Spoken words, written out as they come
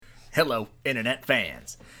Hello, Internet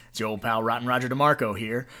fans. It's your old pal Rotten Roger DeMarco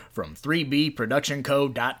here from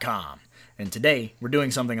 3bproductionco.com. And today, we're doing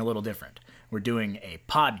something a little different. We're doing a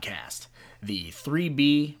podcast, the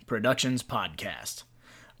 3B Productions Podcast,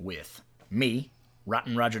 with me,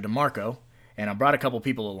 Rotten Roger DeMarco, and I brought a couple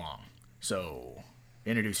people along. So,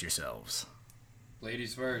 introduce yourselves.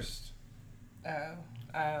 Ladies first.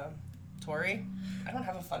 Tori? I don't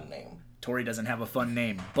have a fun name. Tori doesn't have a fun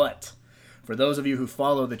name, but for those of you who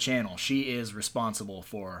follow the channel, she is responsible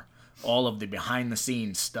for all of the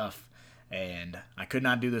behind-the-scenes stuff, and I could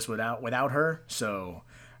not do this without her, so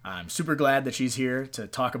I'm super glad that she's here to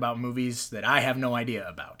talk about movies that I have no idea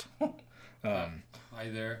about. Hi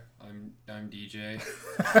there, I'm DJ.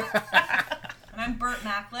 And I'm Burt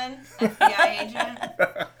Macklin, FBI agent.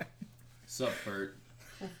 Sup, Burt?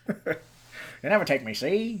 You never take me,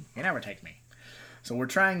 see? You never take me. So we're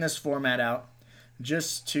trying this format out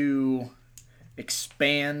just to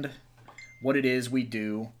expand what it is we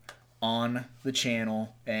do on the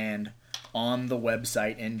channel and on the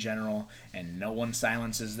website in general, and no one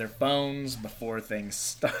silences their phones before things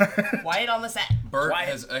start. Quiet on the set. Burt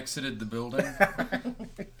has exited the building.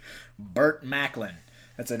 Burt Macklin.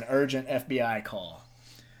 That's an urgent FBI call.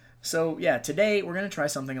 So, yeah, today we're going to try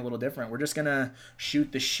something a little different. We're just going to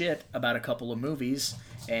shoot the shit about a couple of movies,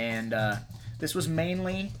 and this was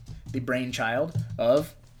mainly the brainchild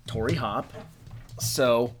of Tori Hop.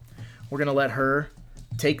 So, we're going to let her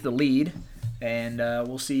take the lead, and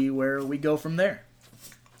we'll see where we go from there.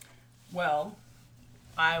 Well,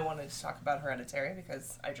 I wanted to talk about Hereditary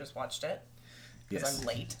because I just watched it. Because I'm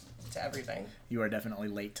late to everything. You are definitely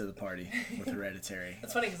late to the party with Hereditary.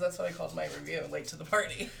 It's funny because that's what I called my review, late to the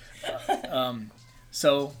party.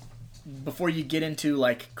 So, before you get into,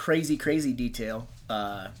 like, crazy detail,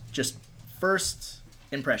 just first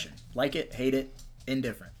impression. Like it, hate it,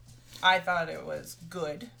 indifferent. I thought it was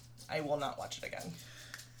good. I will not watch it again.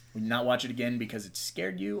 Will you not watch it again because it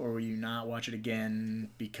scared you, or will you not watch it again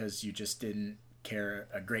because you just didn't care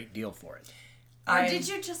a great deal for it? Or did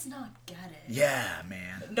you just not get it? Yeah,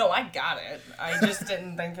 man. No, I got it. I just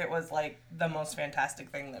didn't think it was, like, the most fantastic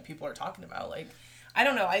thing that people are talking about. Like, I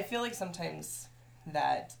don't know. I feel like sometimes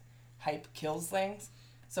that hype kills things.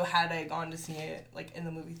 So had I gone to see it, like, in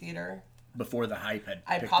the movie theater, Before the hype had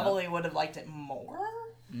I picked probably up. would have liked it more.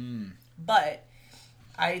 But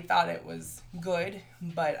I thought it was good,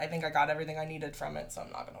 but I think I got everything I needed from it, so I'm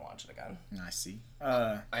not going to watch it again. I see.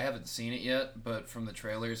 I haven't seen it yet, but from the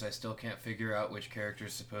trailers, I still can't figure out which character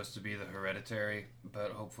is supposed to be the Hereditary,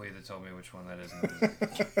 but hopefully they tell me which one that is.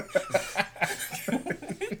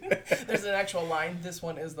 There's an actual line, this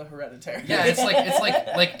one is the Hereditary. Yeah, it's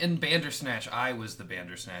like in Bandersnatch, I was the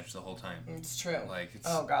Bandersnatch the whole time. It's true. Like, it's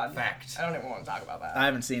oh, God. fact. I don't even want to talk about that. I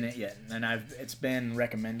haven't seen it yet, and it's been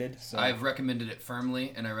recommended. So I've recommended it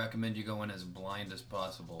firmly, and I recommend you go in as blind as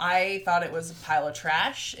possible. I thought it was a pile of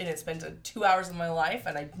trash, and it spent 2 hours of my life,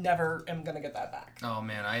 and I never am going to get that back. Oh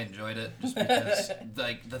man, I enjoyed it just because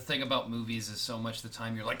like the thing about movies is so much the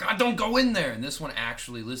time you're like, God, don't go in there, and this one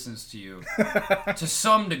actually listens to you to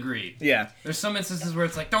some degree. Yeah. There's some instances where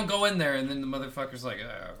it's like, don't go in there, and then the motherfucker's like,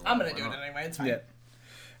 I'm going to do it anyway, it's fine. Yeah.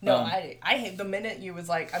 No, I hate the minute you was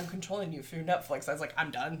like, I'm controlling you through Netflix, I was like,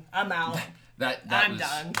 I'm done. I'm out. I'm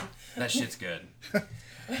done. That shit's good.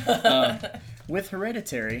 With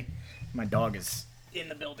Hereditary, my dog is in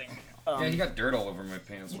the building. Yeah, you got dirt all over my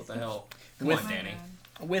pants. What the hell? Come on, Danny.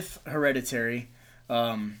 With Hereditary,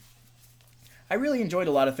 I really enjoyed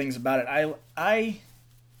a lot of things about it. I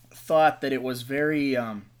thought that it was very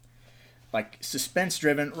like suspense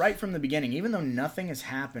driven right from the beginning, even though nothing is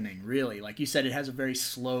happening really. Like you said, it has a very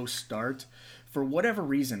slow start. For whatever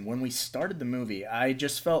reason, when we started the movie, I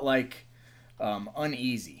just felt like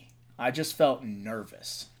uneasy. I just felt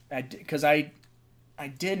nervous because I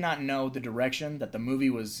did not know the direction that the movie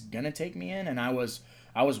was gonna take me in, and I was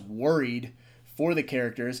worried for the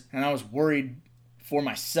characters, and I was worried for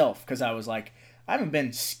myself because I was like, I haven't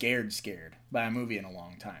been scared by a movie in a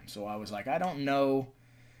long time. So I was like, I don't know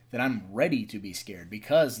that I'm ready to be scared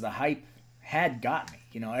because the hype had got me.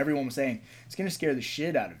 You know, everyone was saying it's gonna scare the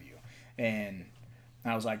shit out of you, and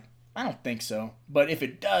I was like, I don't think so. But if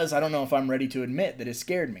it does, I don't know if I'm ready to admit that it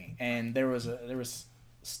scared me. And there was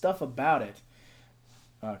stuff about it.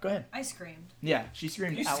 Go ahead. I screamed. Yeah, she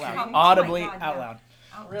screamed You out screamed? loud. Oh my Audibly God, out yeah. loud.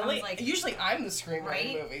 Really? Like, Usually I'm the screamer Right?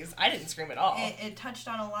 in movies. I didn't scream at all. it touched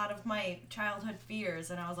on a lot of my childhood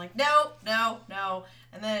fears, and I was like, no.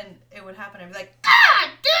 And then it would happen, and I'd be like,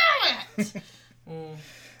 damn it!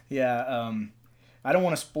 Yeah, I don't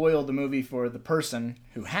want to spoil the movie for the person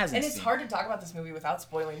who hasn't And it's seen hard to talk about this movie without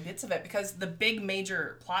spoiling bits of it because the big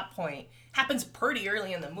major plot point happens pretty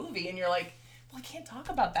early in the movie, and you're like, well, I can't talk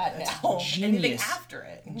about that That's now. Anything genius. after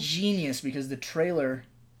it. Genius, because the trailer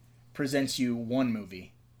presents you one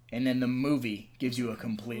movie, and then the movie gives you a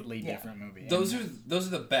completely different movie. Those are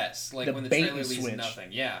the best. Like The when the bait trailer and leaves switch.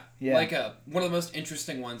 nothing. Yeah. Yeah. Like one of the most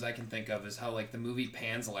interesting ones I can think of is how like the movie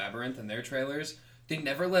Pan's Labyrinth and their trailers, they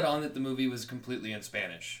never let on that the movie was completely in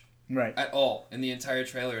Spanish right. at all in the entire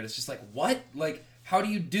trailer. And it's just like, what? Like, how do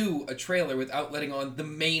you do a trailer without letting on the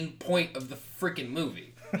main point of the freaking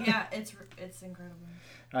movie? Yeah, it's incredible.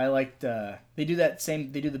 I liked. They do that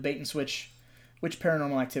same. They do the bait and switch. Which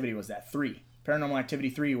Paranormal Activity was that? 3. Paranormal Activity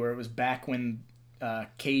 3, where it was back when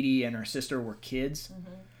Katie and her sister were kids.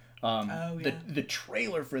 The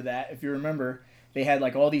trailer for that, if you remember, they had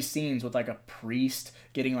like all these scenes with like a priest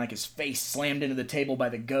getting like his face slammed into the table by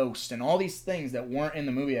the ghost and all these things that weren't in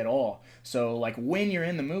the movie at all. So like when you're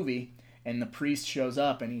in the movie and the priest shows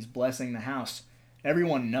up and he's blessing the house,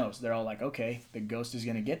 everyone knows. They're all like, okay, the ghost is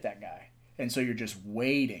going to get that guy. And so you're just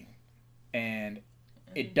waiting. And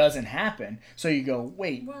it doesn't happen. So you go,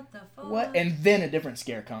 wait, What the fuck? what? And then a different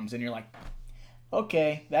scare comes and you're like,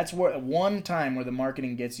 okay, that's where one time where the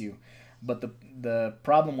marketing gets you. But the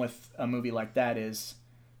problem with a movie like that is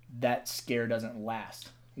that scare doesn't last.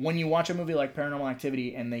 When you watch a movie like Paranormal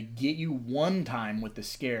Activity and they get you one time with the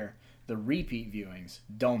scare, the repeat viewings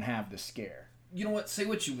don't have the scare. You know what? Say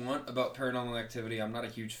what you want about Paranormal Activity. I'm not a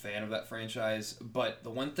huge fan of that franchise, but the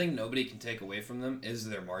one thing nobody can take away from them is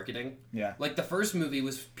their marketing. Yeah. Like, the first movie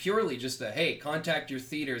was purely just a, hey, contact your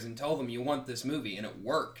theaters and tell them you want this movie, and it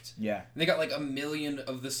worked. Yeah. And they got like 1 million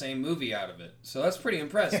of the same movie out of it. So that's pretty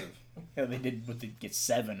impressive. Yeah, they did get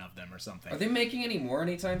 7 of them or something. Are they making any more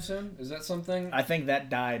anytime soon? Is that something? I think that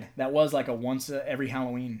died. That was like a once every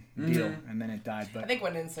Halloween deal, and then it died. I But think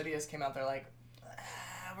when Insidious came out, they're like,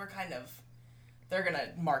 they're gonna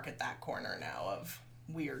market that corner now of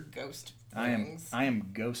weird ghost things. I am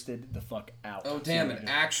ghosted the fuck out. Oh, damn, an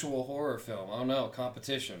actual horror film. Oh, no,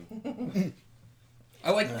 competition.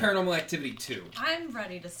 I like Paranormal Activity 2. I'm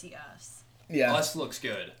ready to see Us. Yeah. Us looks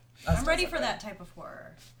good. I'm ready for that type of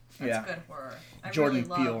horror. That's Yeah. good horror. I Jordan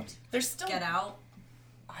really Peele. loved There's still Get Out.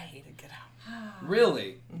 I hated Get Out.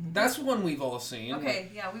 Really? That's one we've all seen. Okay,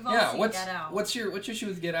 yeah, we've all Yeah, seen Get Out. what's your issue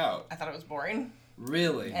with Get Out? I thought it was boring,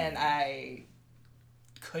 Really? and I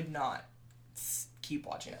could not keep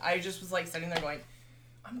watching it. I just was like sitting there going,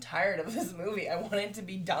 I'm tired of this movie. I want it to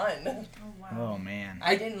be done. Oh, wow. Oh man.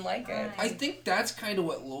 I didn't like it. I think that's kind of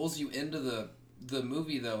what lulls you into the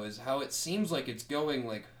movie, though, is how it seems like it's going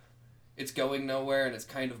nowhere and it's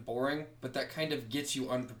kind of boring, but that kind of gets you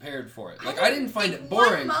unprepared for it. Like, I didn't find it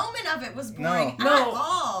boring. One moment of it was No. boring No. at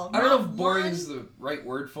all. I don't know if Not boring one. is the right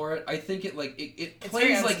word for it. I think it It's plays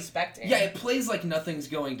very like unsuspecting. yeah, it plays like nothing's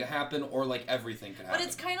going to happen or like everything could happen. But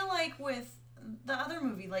it's kind of like with the other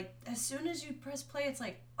movie. Like, as soon as you press play, it's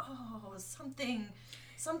like, oh,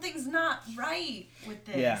 something's not right with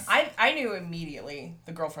this. Yeah. I knew immediately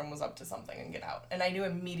the girlfriend was up to something and Get Out. And I knew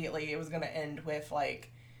immediately it was going to end with,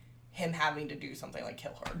 like, him having to do something like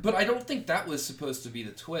kill her. But I don't think that was supposed to be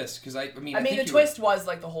the twist, because I mean, I mean, think the you were- twist was,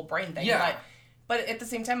 like, the whole brain thing. Yeah. But at the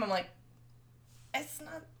same time, I'm like, it's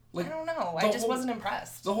not, Like, I don't know. the I just whole- wasn't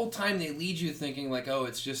impressed. the whole time they lead you thinking like, oh,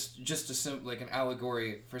 it's just like an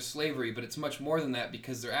allegory for slavery, but it's much more than that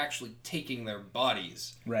because they're actually taking their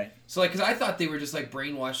bodies. Right. So like, because I thought they were just like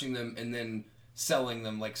brainwashing them and then selling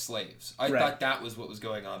them like slaves. I Right. thought that was what was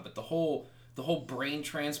going on, but the whole brain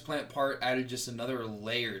transplant part added just another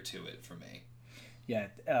layer to it for me. Yeah.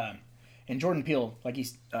 And Jordan Peele, like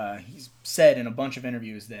he's said in a bunch of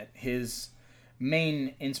interviews that his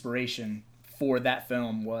main inspiration for that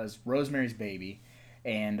film was Rosemary's Baby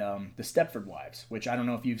and The Stepford Wives, which I don't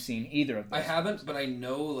know if you've seen either of those. I haven't, but I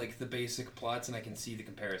know like the basic plots and I can see the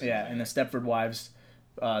comparison. Yeah, and The Stepford Wives,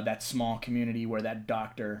 that small community where that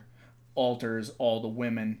doctor alters all the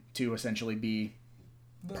women to essentially be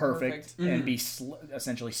perfect and be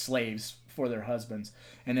essentially slaves for their husbands.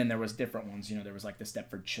 And then there was different ones. You know, there was like the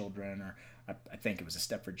Stepford Children, or I think it was the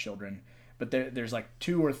Stepford Children. But there's like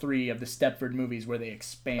 2 or 3 of the Stepford movies where they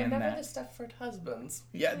expand But never that. the Stepford husbands.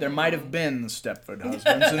 Yeah, there might have been the Stepford husbands,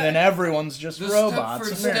 and then everyone's just The robots.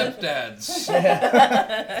 Stepford stepdads.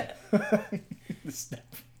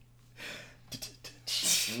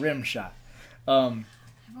 The rim shot. I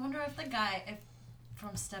wonder if the guy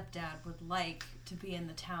from Stepdad would like to be in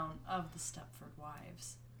the town of the Stepford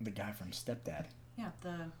Wives. The guy from Stepdad. Yeah,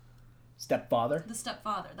 the Stepfather.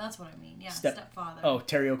 stepfather. That's what I mean. Yeah, Step- stepfather. Oh,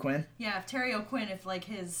 Terry O'Quinn. Yeah, if Terry O'Quinn, if like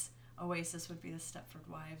his oasis would be the Stepford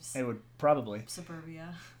Wives. It would probably.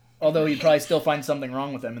 Suburbia. Although you'd probably still find something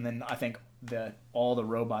wrong with him, and then I think all the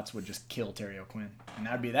robots would just kill Terry O'Quinn, and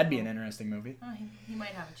that'd be an interesting movie. Oh, he might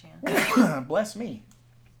have a chance. Bless me.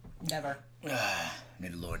 Never. May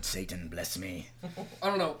the Lord Satan bless me. I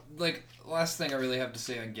don't know. Like, last thing I really have to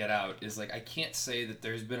say on Get Out is, like, I can't say that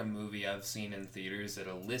there's been a movie I've seen in theaters that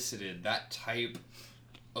elicited that type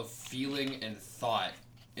of feeling and thought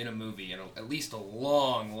in a movie in at least a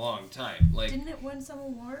long, long time. Like, Didn't it win some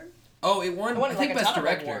award? oh, it won. It won, I think like, a Best ton of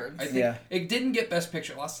Director. awards. I think Yeah. it didn't get Best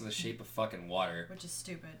Picture. It lost to The Shape of Fucking Water. Which is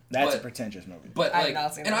stupid. That's a But- pretentious movie. But I have like,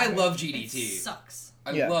 not seen and that I movie. love It GDT. sucks.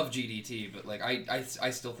 I Yeah. love GDT, but like I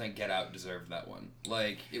still think Get Out deserved that one.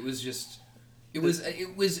 Like it was just it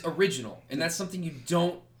was original, and that's something you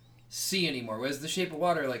don't see anymore. Whereas The Shape of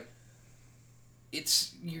Water, like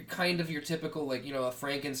it's you're kind of your typical like a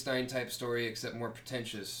Frankenstein type story, except more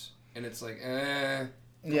pretentious, and it's like come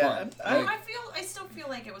Yeah, on. I- Like, I still feel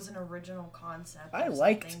like it was an original concept. I or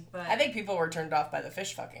liked- something, but I think people were turned off by the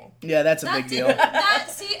fish fucking. Yeah, that's a that big deal.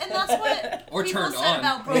 See, and that's what Or people turned said on.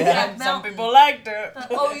 about Brokeback Yeah. Mountain. Some people liked it.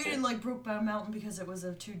 Oh, you didn't like Brokeback Mountain because it was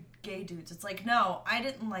of two gay dudes. It's like, no, I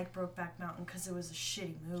didn't like Brokeback Mountain because it was a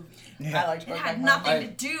shitty movie. I liked It Brokeback had Mountain. nothing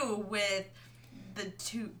to do with the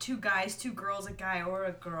two guys, two girls, a guy or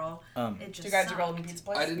a girl. It just Two guys, a sucked. girl, and a pizza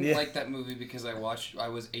place. I didn't Yeah. like that movie because I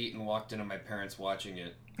was 8 and walked into my parents watching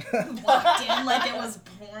it. Walked in like it was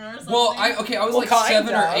porn or something. Well, I was Well, like kind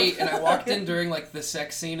 7 or of. 8, and I walked in during like the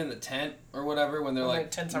sex scene in the tent or whatever when they're When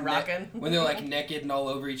like the tents are rocking. when they're like naked and all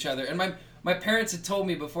over each other. And my parents had told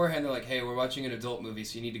me beforehand, they're like, "Hey, we're watching an adult movie,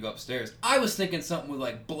 so you need to go upstairs." I was thinking something with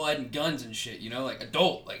like blood and guns and shit, like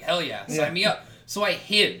adult, like hell yeah, sign me up. So I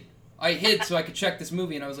hid so I could check this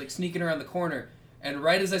movie, and I was like sneaking around the corner. And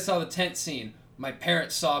right as I saw the tent scene, my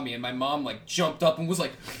parents saw me, and my mom like jumped up and was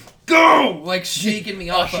like, "Go!" like shaking me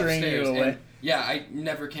off Ushering you upstairs. away. And yeah, I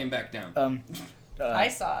never came back down. I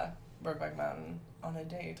saw Brokeback Mountain on a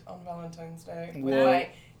date on Valentine's Day with Whoa. my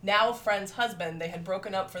now friend's husband. They had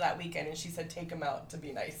broken up for that weekend, and she said take him out to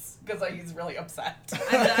be nice because he's really upset.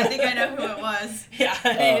 I think I know who it was. Yeah,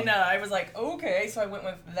 and I was like, okay. So I went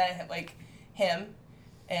with that, like him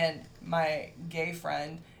and my gay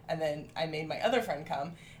friend, and then I made my other friend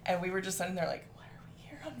come, and we were just sitting there like, why are we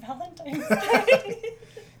here on Valentine's Day?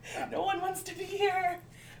 No one wants to be here.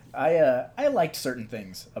 I liked certain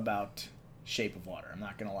things about Shape of Water. I'm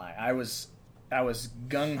not gonna lie. I was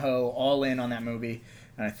gung ho, all in on that movie,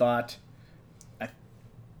 and I thought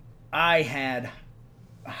I had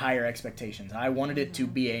higher expectations. I wanted it to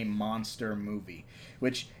be a monster movie,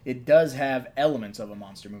 which it does have elements of a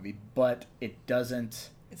monster movie, but it doesn't.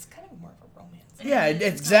 It's kind of more of a romance. Yeah, It's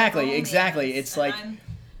exactly, got exactly. romance, It's and like- I'm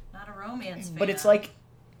not a romance fan. But it's like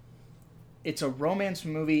it's a romance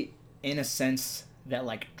movie in a sense that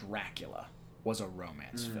like Dracula was a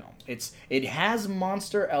romance film. It has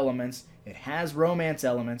monster elements, it has romance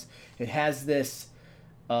elements, it has this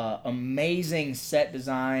amazing set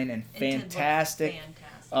design and It did look fantastic. fantastic.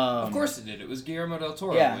 Of course it did. It was Guillermo del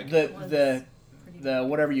Toro. Yeah, like, the was the pretty the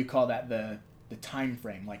whatever you call that, the time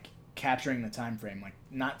frame, like capturing the time frame, like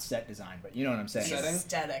not set design, but you know what I'm saying. Setting?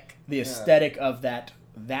 Aesthetic. The aesthetic of that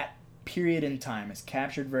period in time is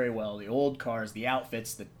captured very well. The old cars, the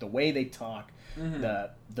outfits, the way they talk,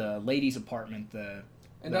 the lady's apartment,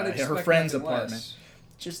 and I'd her expect friend's nothing apartment. less.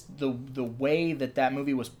 Just the way that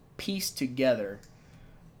movie was pieced together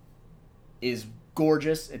is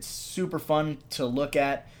gorgeous. It's super fun to look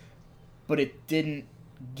at, but it didn't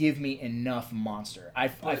give me enough monster. I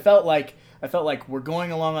felt like we're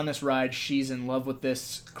going along on this ride. She's in love with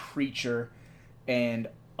this creature, and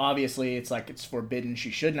obviously it's forbidden.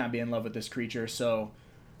 She should not be in love with this creature. So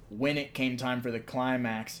when it came time for the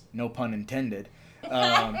climax, no pun intended,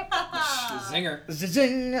 Zinger.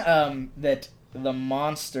 zing, that the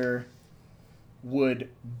monster would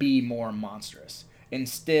be more monstrous.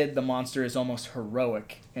 Instead, the monster is almost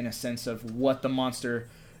heroic in a sense of what the monster,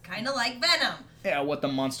 kind of like Venom. what the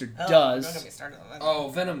monster Oh, does. don't get me started on that. Oh,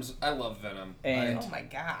 Venom's. I love Venom. And- Oh my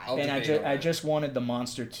god. I'll And debate over I it. just wanted the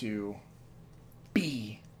monster to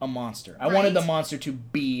be a monster. I Right. wanted the monster to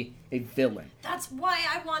be a villain. That's what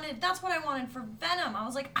I wanted for Venom. I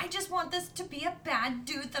was like, I just want this to be a bad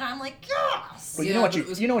dude that I'm like, yes. But Yeah, you know what but you it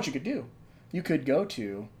was- you know what you could do? You could go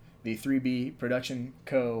to the 3B Production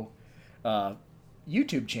Co.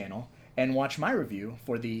 YouTube channel and watch my review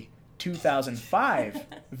for the 2005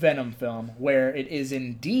 Venom film, where it is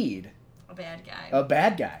indeed A bad guy. a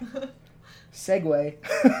bad guy. Segue.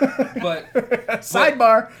 But-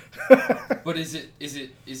 Sidebar. But is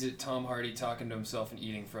it Tom Hardy talking to himself and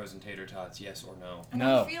eating frozen tater tots? Yes or no? And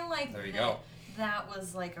No. I feel like There you go. that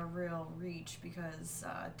was like a real reach because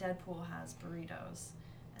Deadpool has burritos.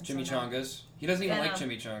 And so now- Chimichangas. He doesn't even like Venom-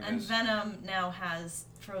 chimichangas. And Venom now has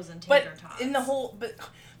frozen But tater tots. in the whole,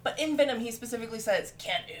 but in Venom, he specifically says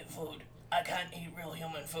can't eat food. I can't eat real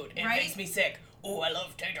human food. It Right? makes me sick. Oh, I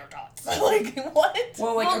love tater tots. Like, what?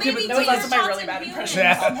 Well, like, Well, okay, maybe but That was also my Tater really tots bad and impression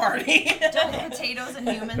humans. of a party. Don't potatoes and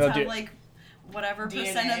humans No, have dude. like whatever DNA.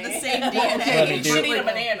 percent of the same Well, DNA? okay, Let me You do- should eat a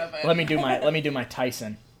banana, but... Let me do my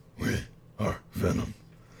Tyson. We are Venom.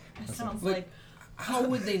 That sounds Like, like how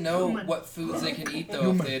would they know Human. what foods they can eat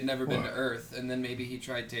though if they had never been to Earth? And then maybe he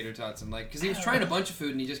tried tater tots and like, because he was trying a bunch of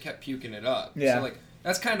food and he just kept puking it up. Yeah. So like,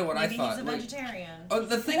 that's kind of what maybe I thought. he's a Like, vegetarian.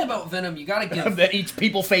 the thing about Venom, you gotta give. That eats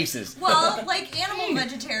people faces. Well, like animal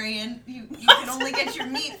vegetarian, you can only get your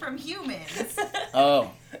meat from humans.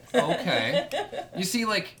 Oh. Okay. You see,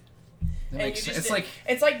 like, that And makes you sense. just It's did- like,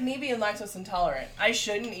 it's like me being lactose intolerant. I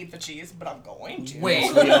shouldn't eat the cheese, but I'm going to.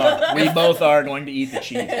 Wait. We are. We both are going to eat the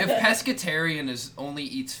cheese. if pescatarian only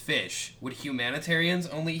eats fish, would humanitarians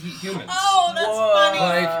only eat humans? Oh, that's Whoa. funny.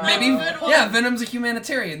 Like That's maybe, a good one. yeah, Venom's a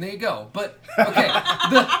humanitarian. There you go. But okay,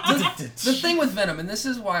 the thing with Venom, and this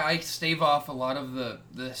is why I stave off a lot of the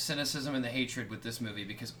cynicism and the hatred with this movie,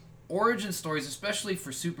 because origin stories, especially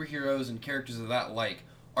for superheroes and characters of that like,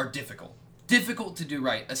 are difficult to do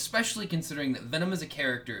right, especially considering that Venom is a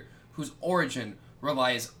character whose origin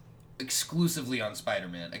relies exclusively on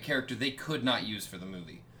Spider-Man, a character they could not use for the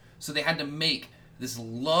movie. So they had to make this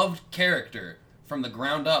loved character from the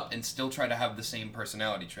ground up and still try to have the same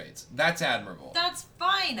personality traits. That's admirable. That's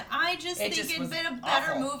fine. I just It think just it'd was been a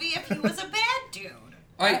better awful. movie if he was a bad dude.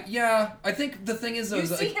 I think the thing is though, You is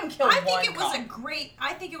see like, him kill I one think it was cop.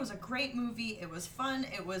 I think it was a great movie. It was fun.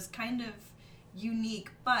 It was kind of unique,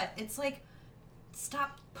 but it's like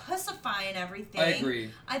stop pussifying everything. I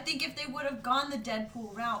agree. I think if they would have gone the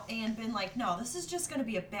Deadpool route and been like, no, this is just going to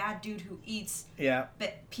be a bad dude who eats Yeah.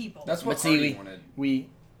 people. that's what But see, Artie wanted.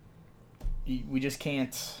 we just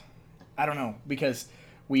can't. I don't know because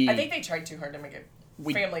we I think they tried too hard to make it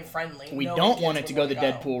We- family friendly. we No don't kids want it would to go the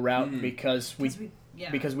wanna Deadpool route Mhm. because we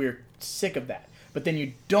yeah. because we're sick of that. But then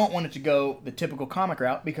you don't want it to go the typical comic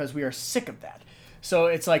route because we are sick of that. So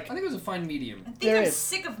it's like I think it was a fine medium. I think there I'm is-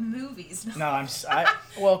 sick of movies. no,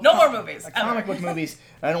 well No more movies, Like, ever. comic book movies.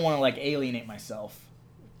 I don't want to like alienate myself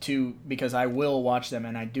to because I will watch them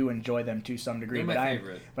and I do enjoy them to some degree. They're my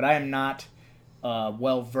favorite. But I am not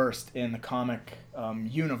well versed in the comic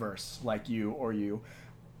universe like you or you.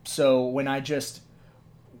 So when I just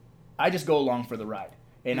go along for the ride.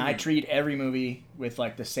 And I Mhm. treat every movie with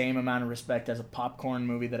like the same amount of respect as a popcorn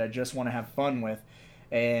movie that I just want to have fun with.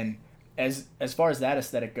 And as far as that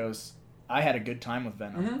aesthetic goes, I had a good time with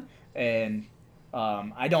Venom. And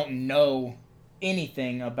I don't know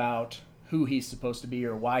anything about who he's supposed to be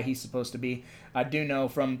or why he's supposed to be. I do know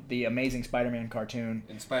from the Amazing Spider-Man cartoon.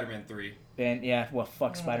 In Spider-Man 3. And yeah, well,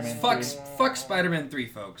 fuck Spider-Man. Fuck, 3. fuck Spider-Man 3,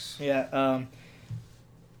 folks. Yeah,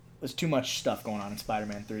 there's too much stuff going on in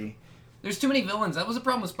Spider-Man 3. There's too many villains. That was a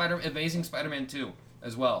problem with Amazing Spider-Man 2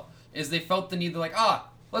 as well. Is they felt the need, they're like,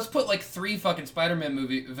 let's put like 3 fucking Spider-Man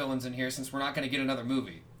movie villains in here since we're not going to get another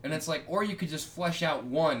movie. And it's like, or you could just flesh out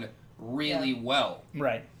one really well.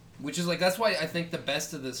 Right. Which is like, that's why I think the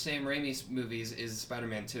best of the Sam Raimi movies is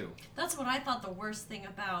Spider-Man 2. That's what I thought the worst thing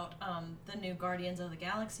about the new Guardians of the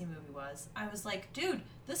Galaxy movie was. I was like, dude,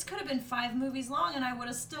 this could have been 5 movies long and I would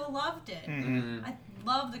have still loved it. Mm-hmm. I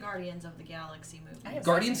love the Guardians of the Galaxy movie. I have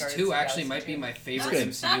Guardians Guardians 2 of the actually Galaxy might be 2. my favorite Good.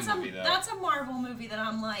 MCU movie, though. That's a Marvel movie that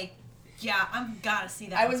I'm like, yeah, I'm gotta see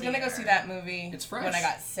that. I in was gonna go theater. see that movie It's fresh. when I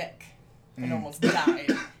got sick and almost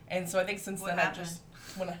died. And so I think since What then happened? I just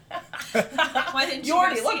when Why didn't you you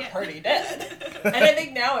already go see look it? pretty dead. And I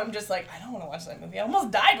think now I'm just like, I don't want to watch that movie. I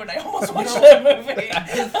almost died when I almost watched that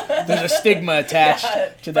movie. There's a stigma attached Yeah,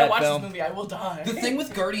 to if I that watch film. this movie, I will die. The thing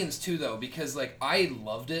with Guardians 2, though, because, like, I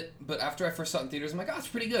loved it, but after I first saw it in theaters, I'm like, it's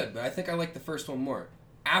pretty good, but I think I like the first one more.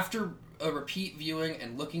 After a repeat viewing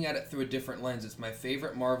and looking at it through a different lens, it's my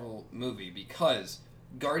favorite Marvel movie because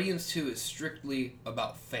Guardians 2 is strictly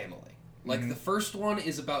about family. Like, the first one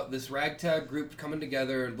is about this ragtag group coming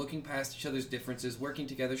together and looking past each other's differences, working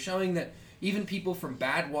together, showing that even people from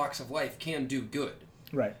bad walks of life can do good.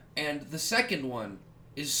 Right. And the second one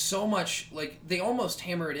is so much, like, they almost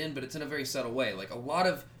hammer it in, but it's in a very subtle way. Like, a lot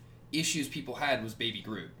of issues people had was Baby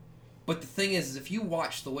Groot. But the thing is if you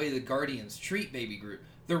watch the way the Guardians treat Baby Groot,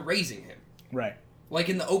 they're raising him. Right. Like,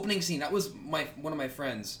 in the opening scene, that was one of my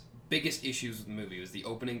friends' biggest issues with the movie, was the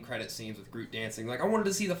opening credit scenes with Groot dancing. Like, I wanted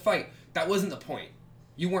to see the fight. That wasn't the point.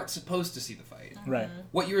 You weren't supposed to see the fight. Right.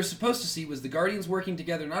 What you were supposed to see was the Guardians working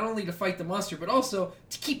together not only to fight the monster, but also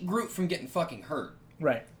to keep Groot from getting fucking hurt.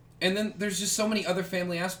 Right. And then there's just so many other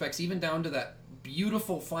family aspects, even down to that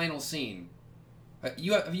beautiful final scene. Have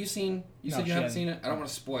you seen? You No, said you she haven't hasn't. seen it? I don't want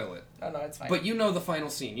to spoil it. Oh no, it's fine. But you know the final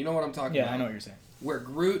scene. You know what I'm talking about. Yeah, I know what you're saying. Where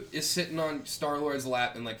Groot is sitting on Star-Lord's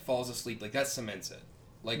lap and, like, falls asleep. Like, that cements it.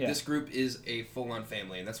 Like, Yeah. this group is a full-on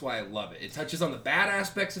family, and that's why I love it. It touches on the bad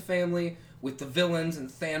aspects of family with the villains and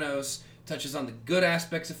Thanos, touches on the good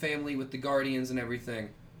aspects of family with the Guardians and everything.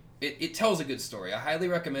 It tells a good story. I highly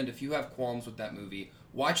recommend, if you have qualms with that movie,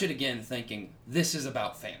 watch it again thinking, this is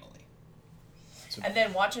about family. And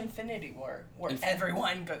then watch Infinity War, where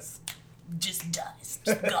everyone goes, just dies,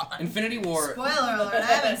 just gone. Infinity War... Spoiler alert, I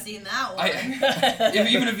haven't seen that one.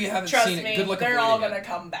 Even if you haven't Trust seen me, it, good luck they're avoiding all it. gonna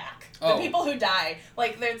come back. Oh. The people who die,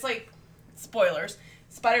 like, it's like, spoilers,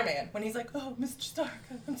 Spider-Man, when he's like, oh, Mr. Stark,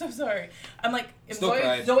 I'm so sorry. I'm like, if Still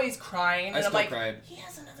cried. Zoe's crying, I and I'm still like, cried. he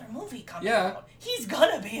has another movie coming Yeah. out. He's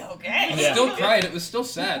gonna be okay. I Yeah. still cried. It was still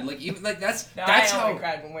sad. Like, even like that's No, that's I how. only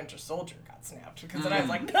cried when Winter Soldier got snapped, because then I was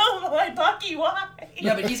like, no, my Bucky, why?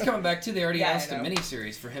 Yeah, but he's coming back too. They already Yeah, I announced a know.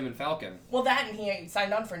 miniseries for him and Falcon. Well, that and he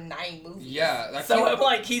signed on for 9 movies. Yeah, I So can't- I'm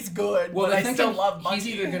like, he's good, Well, but they're I still thinking love Bucky. he's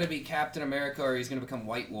either going to be Captain America or he's going to become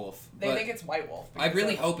White Wolf. They but think it's White Wolf. I because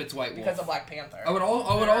really of- hope it's White Wolf. because of Black Panther. I would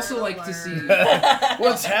also like to see.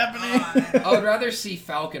 What's happening? I would rather see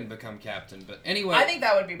Falcon become Captain, but anyway. I think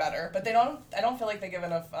that would be better, but I don't feel like they give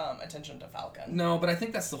enough attention to Falcon. No, but I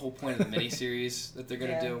think that's the whole point of the miniseries that they're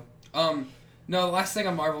going to Yeah. do. No, the last thing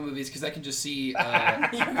on Marvel movies, because I can just see. You guys I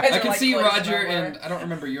are, can like, see close Roger enough and I don't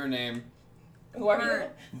remember your name. Who are you?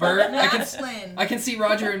 Bert. Bert. Macklin. I can see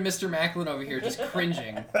Roger and Mr. Macklin over here just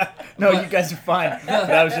cringing. No, you guys are fine.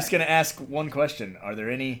 But I was just gonna ask one question: are there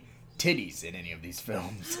any titties in any of these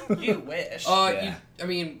films? You wish. Yeah. I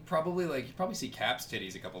mean, probably you probably see Cap's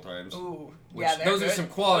titties a couple times. Ooh, Which- yeah, they're those are good. some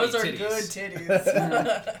quality Those are titties. good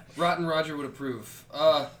titties. Rotten Roger would approve.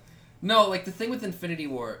 No, like the thing with Infinity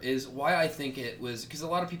War is why I think it was, because a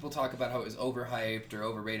lot of people talk about how it was overhyped or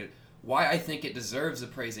overrated. Why I think it deserves the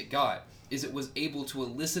praise it got is it was able to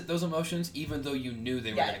elicit those emotions even though you knew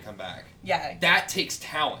they were Yeah. going to come back. Yeah. That takes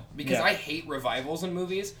talent, because Yeah. I hate revivals in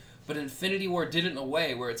movies, but Infinity War did it in a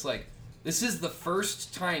way where it's like, this is the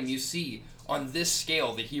first time you see on this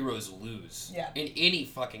scale the heroes lose. Yeah. In any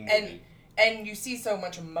fucking movie. And you see so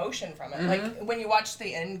much emotion from it. Like when you watch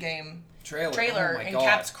the Endgame trailer Oh my and God.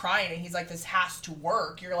 Cap's crying and he's like, "This has to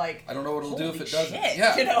work." You're like, I don't know what it'll do if "Holy it doesn't." shit,"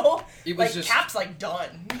 Yeah. you know, It was like just- Cap's like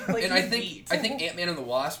done. Like, And I he's think beat. Ant-Man and the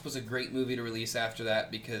Wasp was a great movie to release after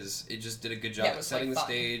that because it just did a good job Yeah, it at was, setting like, the fun.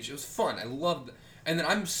 stage. It was fun. I loved it. And then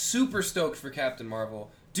I'm super stoked for Captain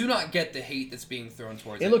Marvel. Do not get the hate that's being thrown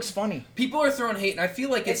towards it. It looks funny. People are throwing hate, and I feel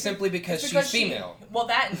like it's simply because she's female.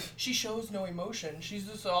 That and she shows no emotion. She's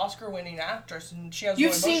this Oscar-winning actress, and she has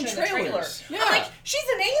You've no emotion seen in the trailer. trailers. Yeah. I'm like, she's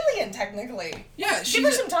an alien technically. Yeah, Give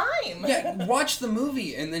her some time. Yeah, watch the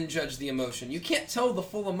movie and then judge the emotion. You can't tell the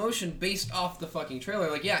full emotion based off the fucking trailer.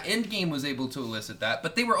 Like, yeah, Endgame was able to elicit that,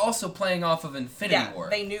 but they were also playing off of Infinity Yeah, War.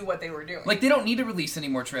 they knew what they were doing. Like, they don't need to release any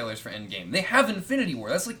more trailers for Endgame. They have Infinity War.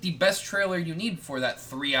 That's, like, the best trailer you need for that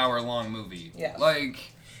 3-hour-long movie. Yeah. Like,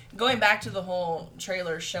 Going back to the whole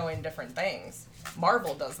trailer showing different things,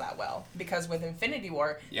 Marvel does that well because with Infinity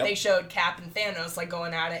War, Yep. they showed Cap and Thanos like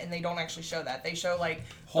going at it, and they don't actually show that. They show like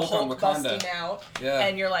the Hulk on Hulk Wakanda. busting out, Yeah.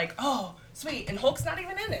 and you're like, oh, sweet. And Hulk's not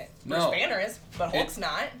even in it. Bruce No. Banner is, but Hulk's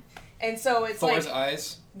not. And so it's Thor's like,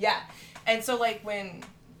 eyes. yeah. And so like when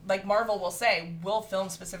like Marvel will say, we'll film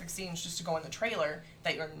specific scenes just to go in the trailer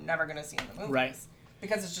that you're never gonna see in the movies, Right.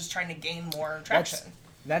 Because it's just trying to gain more traction.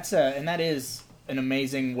 And that is an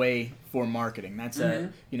amazing way for marketing. That's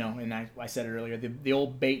and I said it earlier, the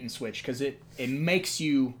old bait and switch, because it makes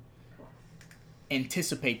you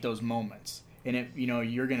anticipate those moments, and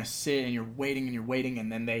you're gonna sit and you're waiting,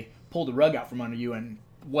 and then they pull the rug out from under you, and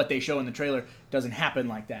what they show in the trailer doesn't happen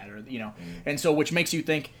like that, or and so which makes you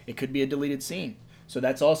think it could be a deleted scene. So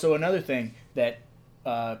that's also another thing that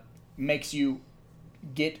makes you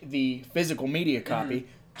get the physical media copy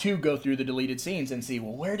to go through the deleted scenes and see,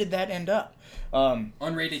 well, where did that end up?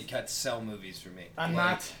 Unrated cuts sell movies for me. I'm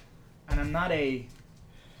not a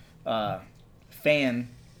fan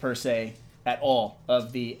per se at all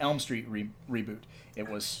of the Elm Street reboot. It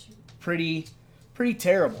was pretty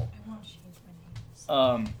terrible. I want to change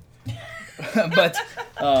my name. But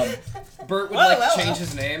Bert would Whoa, like whoa, to change whoa.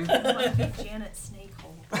 his name. I want to be Janet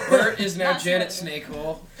Snakehole. Bert is now That's Janet what it is.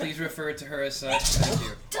 Snakehole. Please refer to her as such. Thank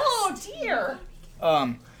you. Oh dear.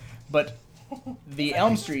 but the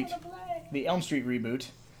Elm Street reboot,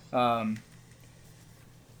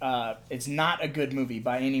 it's not a good movie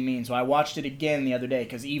by any means. So I watched it again the other day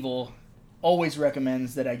because Evil always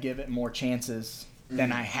recommends that I give it more chances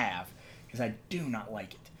than I have, because I do not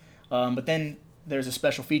like it. But then there's a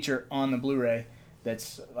special feature on the Blu-ray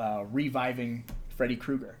that's reviving Freddy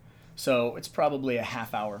Krueger. So it's probably a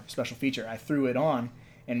half-hour special feature. I threw it on,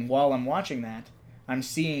 and while I'm watching that, I'm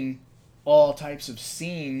seeing all types of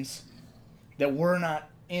scenes that were not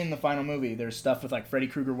in the final movie, there's stuff with like Freddy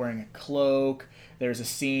Krueger wearing a cloak. There's a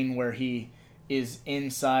scene where he is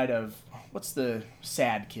inside of, what's the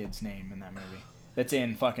sad kid's name in that movie? That's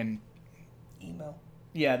in fucking, Emo.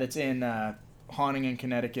 yeah, that's in Haunting in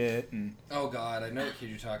Connecticut. And Oh god, I know what kid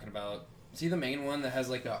you're talking about. Is he the main one that has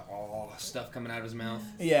like the stuff coming out of his mouth?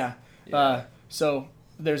 yeah. Yeah. So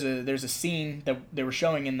there's a scene that they were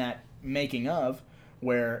showing in that making of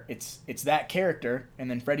where it's that character, and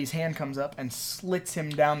then Freddy's hand comes up and slits him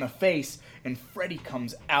down the face, and Freddy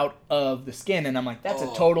comes out of the skin, and I'm like, that's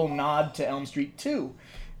a total nod to Elm Street 2.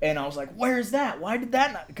 And I was like, where's that? Why did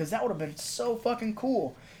that not? Because that would have been so fucking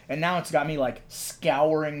cool. And now it's got me like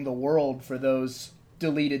scouring the world for those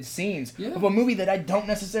deleted scenes of a movie that I don't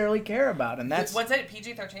necessarily care about, and that's What's it?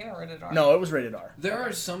 PG-13 or rated R? no, it was rated R. There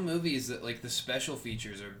are some movies that like the special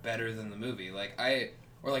features are better than the movie.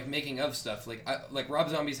 Or like making of stuff. Like Rob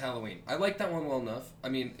Zombie's Halloween. I like that one well enough. I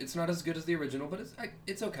mean, it's not as good as the original, but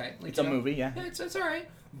it's okay. Like, It's a movie, yeah. Yeah, it's all right.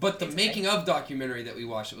 But the making of documentary that we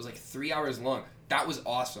watched, it was like 3 hours long. That was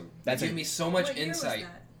awesome. That's It gave me so much What year was insight.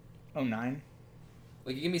 that? 09.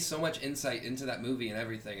 Like, it gave me so much insight into that movie and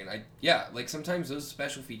everything. And like, sometimes those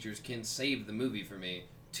special features can save the movie for me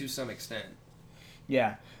to some extent.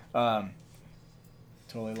 Yeah.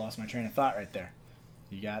 Totally lost my train of thought right there.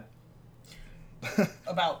 You got...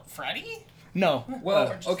 About Freddy? No.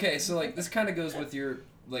 Well, okay, so, like, this kind of goes with your,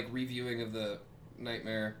 like, reviewing of the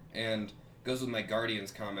Nightmare and goes with my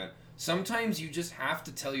Guardians comment. Sometimes you just have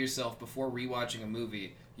to tell yourself before rewatching a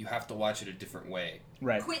movie, you have to watch it a different way.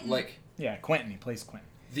 Right. Quentin. Like, Yeah, Quentin. He plays Quentin.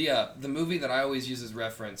 the movie that I always use as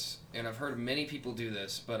reference, and I've heard many people do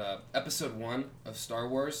this, but Episode 1 of Star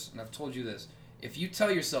Wars, and I've told you this, if you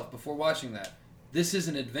tell yourself before watching that, this is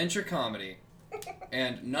an adventure comedy,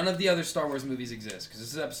 and none of the other Star Wars movies exist, because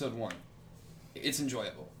this is Episode 1, it's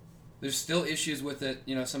enjoyable. There's still issues with it,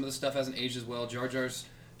 you know, some of the stuff hasn't aged as well. Jar Jar's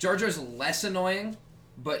less annoying,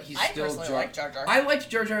 but he's I still personally like Jar Jar. I liked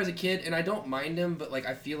Jar Jar as a kid, and I don't mind him, but, like,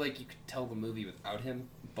 I feel like you could tell the movie without him,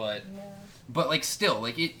 but... Yeah. But, like, still,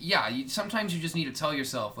 like, sometimes you just need to tell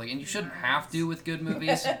yourself, like, and you shouldn't have to with good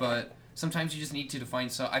movies, but sometimes you just need to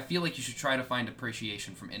find I feel like you should try to find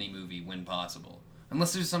appreciation from any movie when possible.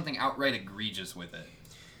 Unless there's something outright egregious with it.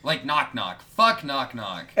 Like Knock Knock. Fuck Knock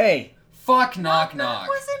Knock. Hey. Fuck Knock Knock. That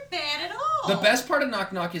wasn't bad at all. The best part of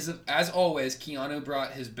Knock Knock is, as always, Keanu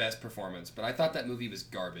brought his best performance, but I thought that movie was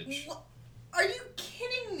garbage. What? Are you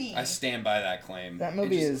kidding me? I stand by that claim. That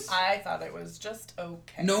movie It is... I thought it was just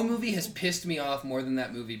okay. No movie has pissed me off more than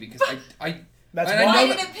that movie because I That's and why... Why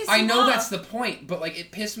did it piss I you know off? that's the point, but like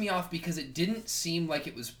it pissed me off because it didn't seem like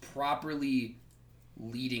it was properly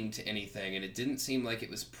leading to anything, and it didn't seem like it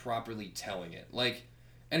was properly telling it. Like,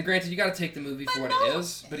 and granted, you got to take the movie for But what no. it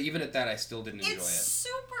is, but even at that, I still didn't enjoy It's it.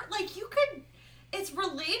 super, like, you could, it's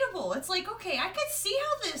relatable. It's like, okay, I could see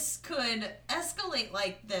how this could escalate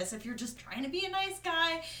like this if you're just trying to be a nice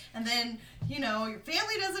guy, and then, you know, your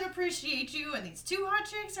family doesn't appreciate you, and these two hot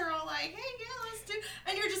chicks are all like, hey, yeah, let's do,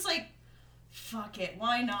 and you're just like, fuck it,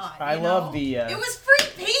 why not? I you love know? the, It was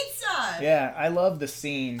free pizza! Yeah, I love the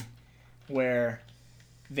scene where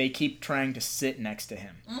they keep trying to sit next to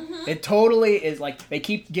him. Mm-hmm. It totally is like they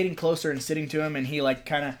keep getting closer and sitting to him, and he like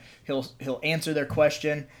kind of he'll answer their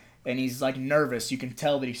question, and he's like nervous. You can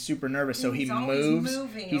tell that he's super nervous, so he He's always moves.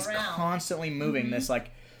 moving He's around. constantly moving. Mm-hmm. This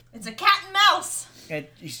like It's a cat and mouse!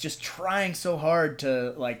 he's just trying so hard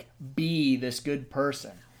to like be this good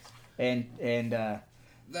person, and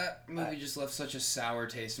That movie just left such a sour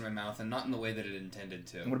taste in my mouth, and not in the way that it intended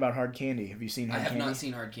to. what about Hard Candy? Have you seen I Hard have Candy? not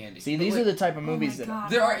seen Hard Candy. See, But, these like, are the type of movies my that God.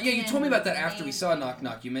 There are, Hard yeah. You told me about that Candy, after we saw amazing. Knock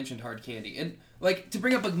Knock. You mentioned Hard Candy, and like to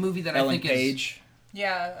bring up a movie that Ellen I think Page.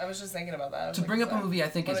 Yeah, I was just thinking about that. I was to like, bring is up a that movie I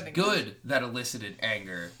think one is of the good that elicited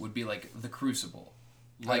anger would be like The Crucible.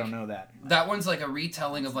 I don't know that. That one's like a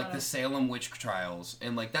retelling of like the Salem witch trials,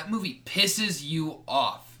 and like that movie pisses you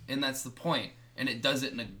off, and that's the point, and it does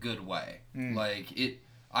it in a good way. Like it.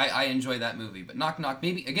 I enjoy that movie, but Knock Knock,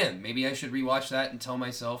 maybe I should rewatch that and tell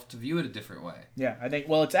myself to view it a different way. Yeah, I think.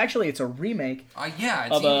 Well, it's a remake Yeah,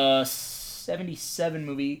 of a '77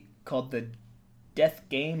 movie called The Death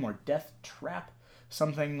Game or Death Trap,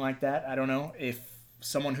 something like that. I don't know. If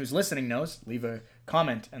someone who's listening knows, leave a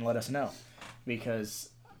comment and let us know,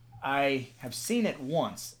 because I have seen it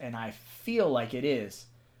once and I feel like it is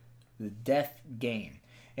The Death Game,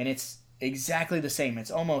 and it's exactly the same.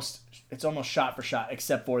 It's almost shot for shot,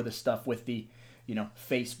 except for the stuff with the,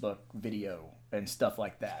 Facebook video and stuff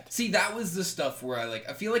like that. See, that was the stuff where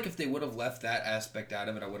I feel like if they would have left that aspect out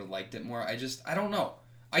of it, I would have liked it more. I don't know.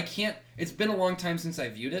 I can't, it's been a long time since I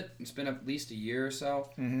viewed it. It's been at least a year or so.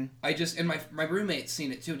 Mm-hmm. And my roommate's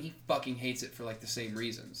seen it too, and he fucking hates it for like the same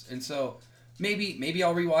reasons. And so, maybe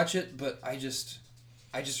I'll rewatch it, but I just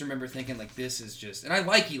remember thinking like this is just, and I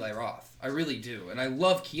like Eli Roth, I really do, and I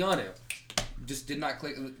love Keanu. Just did not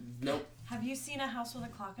click. Nope. Have you seen A House with a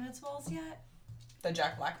Clock in Its Walls yet? The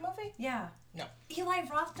Jack Black movie? Yeah. No. Eli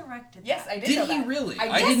Roth directed Yes, that. I did. Did know he that. really?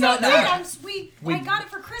 I did not know that. I got it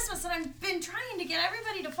for Christmas, and I've been trying to get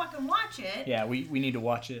everybody to fucking watch it. Yeah, we need to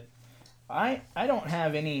watch it. I don't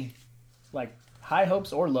have any like high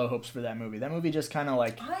hopes or low hopes for that movie. That movie just kind of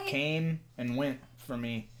like came and went for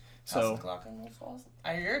me. House of So the Clock in Its Walls?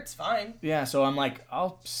 I hear it's fine. yeah, so I'm like,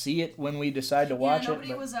 I'll see it when we decide to watch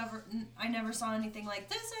nobody it. was ever. I never saw anything like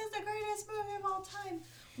this is the greatest movie of all time.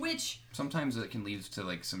 Which Sometimes it can lead to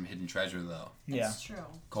like some hidden treasure though, Yeah. it's true.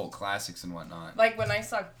 cult classics and whatnot. Like when I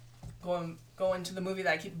saw going to the movie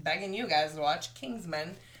that I keep begging you guys to watch,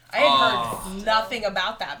 Kingsman, I had heard nothing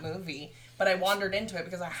about that movie, but I wandered into it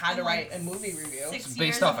because I had to write a movie review. 6 It's based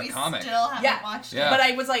years off and a we comic. Still haven't Yeah. watched Yeah. it. But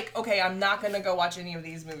I was like, okay, I'm not going to go watch any of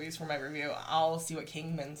these movies for my review. I'll see what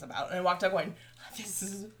Kingman's about. And I walked out going, this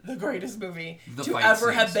is the greatest movie The to fight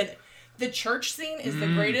ever have scenes. been. The church scene is the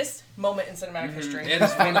greatest moment in cinematic history.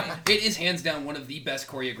 It is hands down one of the best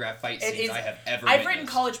choreographed fight scenes I have ever I've written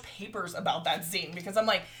witnessed. college papers about that scene because I'm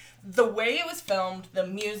like, the way it was filmed, the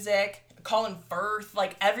music, Colin Firth,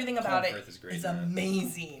 like everything about Colin it Firth is great, is man.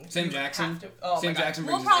 amazing. Sam You Jackson. have to- oh my Sam God. Jackson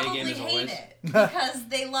We'll brings his A probably game as hate always. it because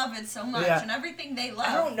they love it so much, Yeah. and everything they love.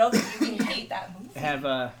 I don't know that you can hate that movie. Have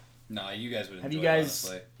Nah, you guys would enjoy have you it, guys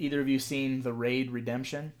honestly. either of you seen The Raid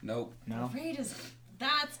Redemption? Nope. No. Raid is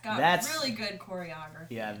that's got That's- really good choreography.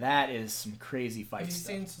 Yeah, that is some crazy Have fight you stuff.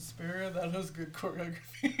 seen Suspiria? That has good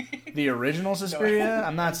choreography. The original Suspiria?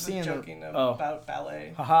 I'm not I'm just seeing joking the. Oh. about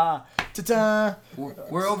ballet. Haha. Ta-ta.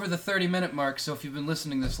 We're over the 30-minute mark, so if you've been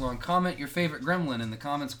listening this long, comment your favorite gremlin in the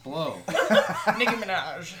comments below. Nicki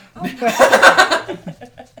Minaj.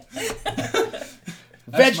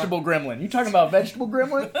 Vegetable Gremlin. You talking about Vegetable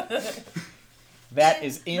Gremlin? That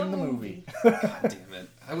is in the the movie. God damn it.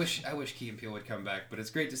 I wish Key and Peele would come back, but it's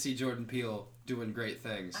great to see Jordan Peele doing great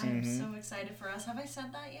things. I'm so excited for us. Have I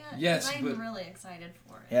said that yet? Yes, 'Cause I'm but- really excited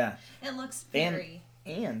for it. Yeah. It looks And- very.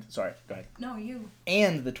 And, sorry, go ahead. No, you.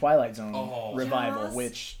 And the Twilight Zone Oh. revival, Yes.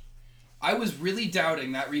 which. I was really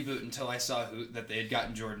doubting that reboot until I saw that they had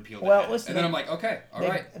gotten Jordan Peele. to Well, head it. listen, and then I'm like, okay, all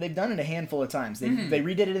right. They've done it a handful of times. They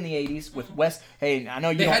redid it in the 80s with Wes. Hey, I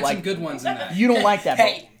know you They don't had like. some good ones in that. You don't like that.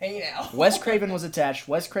 Hey, now. But Wes Craven was attached.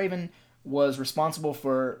 Wes Craven was responsible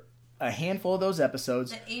for a handful of those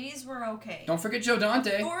episodes. The 80s were okay. Don't forget Joe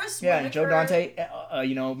Dante. Forrest Yeah, Whitaker, Joe Dante,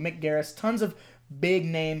 Mick Garris, tons of big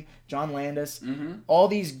name, John Landis. All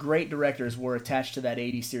these great directors were attached to that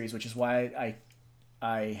 80s series, which is why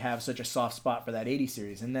I have such a soft spot for that 80s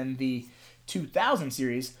series. And then the 2000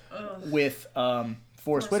 series with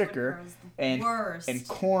Forrest Whitaker was the and worst. and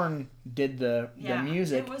Korn did the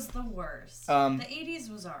music. It was the worst. The the 80s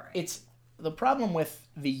was alright. It's the problem with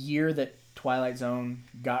the year that Twilight Zone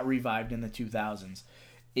got revived in the 2000s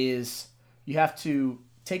is you have to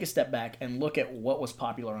take a step back and look at what was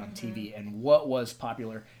popular on TV and what was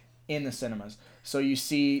popular in the cinemas. So you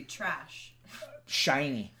see Trash.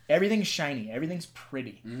 shiny. Everything's shiny. Everything's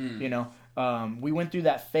pretty. You know, we went through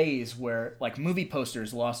that phase where like movie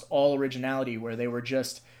posters lost all originality, where they were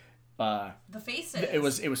just The faces.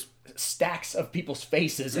 it was stacks of people's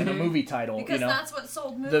faces in a movie title. because you know, that's what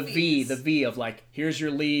sold movies. the V of like here's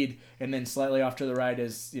your lead, and then slightly off to the right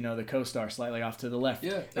is the co-star, slightly off to the left.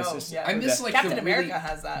 Yeah. It's Oh, just- yeah. I miss that- like Captain the America really,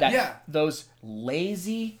 has that. that Yeah. those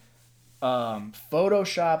lazy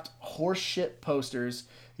photoshopped horseshit posters.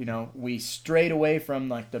 We strayed away from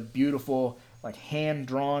like the beautiful like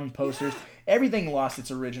hand-drawn posters. Everything lost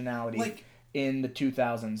its originality Like- in the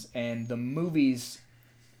 2000s, and the movies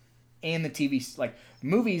and the TV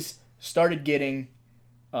movies started getting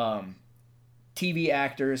TV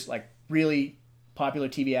actors, like really popular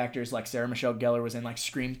TV actors, like Sarah Michelle Gellar was in like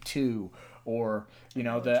Scream 2, or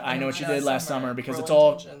the I Know What You Did Last Summer, because it's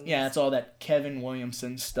all it's all that Kevin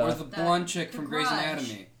Williamson or stuff. the blonde chick The from Grey's Grudge.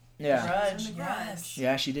 Anatomy. Yeah. Grudge, The Grudge. yes.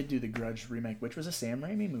 Yeah, she did do the Grudge remake, which was a Sam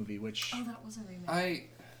Raimi movie, which Oh, that was a remake.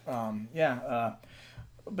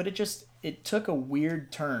 but it took a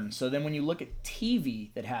weird turn. So then when you look at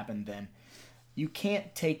TV that happened then, you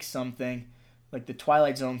can't take something like the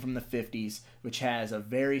Twilight Zone from the 50s, which has a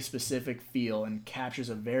very specific feel and captures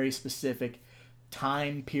a very specific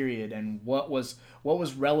time period, and what was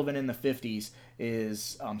relevant in the 50s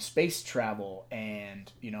is space travel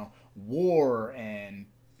and war and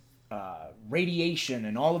radiation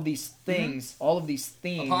and all of these things, all of these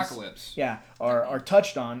themes, Apocalypse. are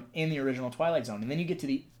touched on in the original Twilight Zone. And then you get to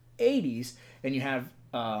the 80s and you have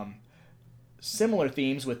similar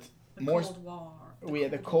themes with The more Cold War. we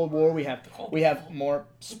had the Cold War. We have more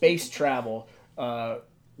space travel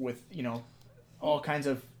with all kinds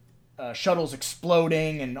of shuttles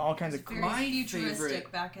exploding and all kinds of. Very My futuristic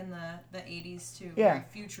favorite- back in the 80s too. Yeah. Very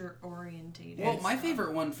future orientated. Well, my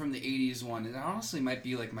favorite one from the 80s one, and it honestly might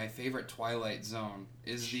be like my favorite Twilight Zone,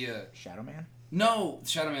 is the Shadow Man. No,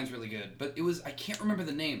 Shadow Man's really good, but it was, I can't remember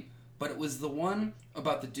the name, but it was the one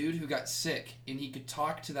about the dude who got sick and he could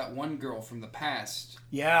talk to that one girl from the past.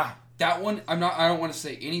 Yeah. That one, I don't want to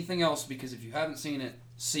say anything else because if you haven't seen it,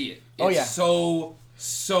 see it. It's Oh, yeah.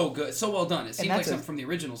 so good. So well done. It seems like that's something from the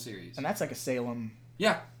original series. And that's like a Salem.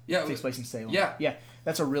 Yeah. It takes place in Salem. Yeah. Yeah.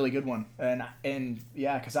 That's a really good one. And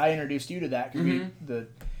yeah, because I introduced you to that. Cause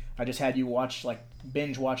I just had you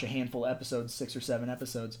binge watch a handful of episodes, 6 or 7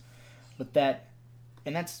 episodes. But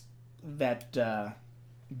that's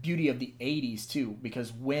beauty of the 80s too,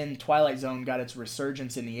 because when Twilight Zone got its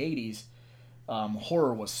resurgence in the 80s,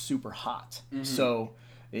 horror was super hot. So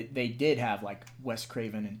they did have like Wes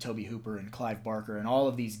Craven and Tobe Hooper and Clive Barker and all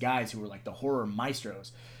of these guys who were like the horror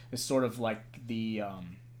maestros. It's sort of like the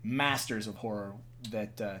masters of horror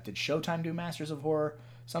that did Showtime do Masters of Horror?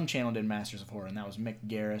 Some channel did Masters of Horror, and that was Mick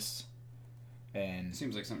Garris. And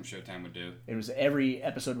Seems like something Showtime would do. it was every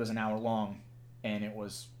episode was an hour long, and it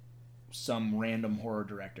was some random horror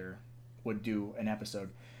director would do an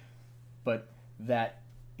episode. But that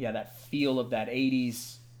feel of that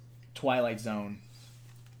 80s Twilight Zone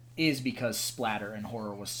is because splatter and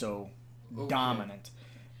horror was so dominant.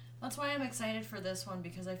 That's why I'm excited for this one,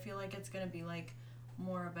 because I feel like it's gonna be like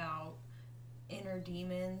more about inner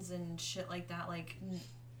demons and shit like that. Like,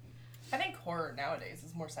 I think horror nowadays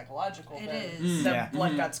is more psychological It than is. the Yeah.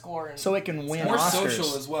 blood, guts, gore. And So it can win More Oscars.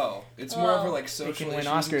 social as well. It's more over like It social can win issues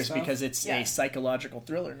and Oscars stuff. because it's Yeah. a psychological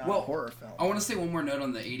thriller, not a horror film. I want to say one more note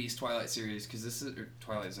on the 80s Twilight series, because this is, or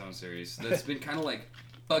Twilight Zone series, that's been kind of like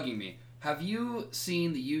bugging me. Have you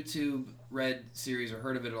seen the YouTube Red series or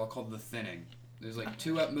heard of it at all called The Thinning? There's like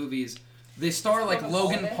 2 movies. They star like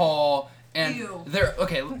Logan Paul, and Ew. they're,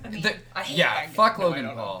 okay, I hate yeah, that fuck guy. No, I Logan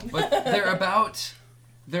don't know. Paul. But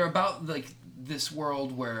they're about like this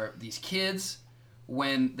world where these kids,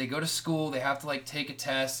 when they go to school, they have to like take a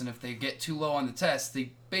test, and if they get too low on the test,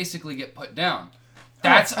 they basically get put down.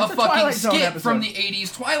 That's a that's a fucking Twilight Zone skit episode. from the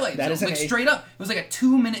 80s Twilight That Zone. is an Like eight- straight up. It was like a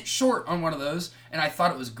 2-minute short on one of those, and I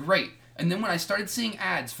thought it was great. And then when I started seeing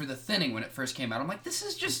ads for The Thinning when it first came out, I'm like, this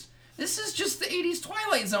is just the 80s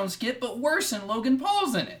Twilight Zone skit, but worse, and Logan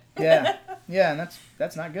Paul's in it. yeah, and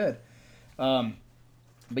that's not good.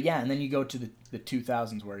 But yeah, and then you go to the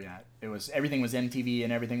 2000s where everything was MTV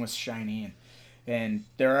and everything was shiny, and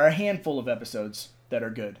there are a handful of episodes that are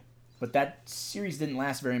good, but that series didn't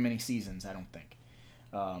last very many seasons, I don't think.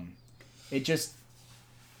 It just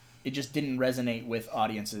didn't resonate with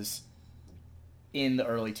audiences in the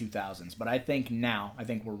early 2000s. But I think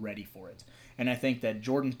we're ready for it, and I think that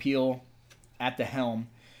Jordan Peele at the helm,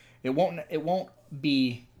 it won't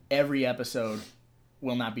be every episode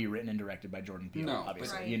will not be written and directed by Jordan Peele, No,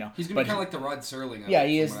 obviously. but- You know, He's gonna be But kind of like the Rod Serling. of yeah, it,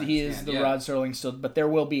 he from is. what I He is understand. the Yeah. Rod Serling. So, but there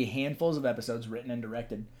will be handfuls of episodes written and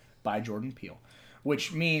directed by Jordan Peele,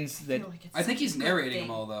 which means I that feel like it's I think such he's a good narrating thing.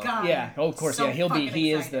 them all, though. God, yeah, of course, so yeah, he'll be. fucking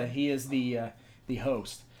He excited. is the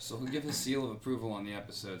host, So he'll give his seal of approval on the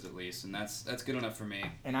episodes at least, and that's good enough for me.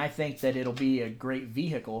 and I think that it'll be a great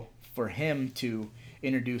vehicle for him to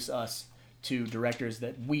introduce us to directors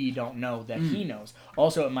that we don't know that he knows.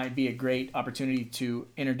 Also, it might be a great opportunity to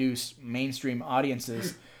introduce mainstream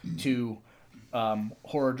audiences to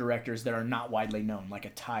horror directors that are not widely known, like a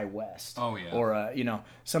Ty West. Oh, yeah. Or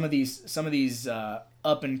some of these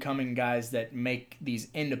up and coming guys that make these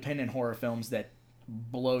independent horror films that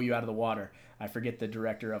blow you out of the water. I forget the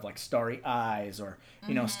director of like Starry Eyes or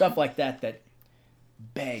stuff like that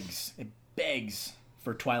begs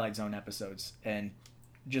for Twilight Zone episodes, and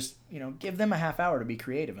just give them a half hour to be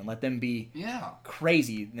creative and let them be Yeah.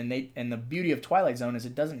 crazy. And the beauty of Twilight Zone is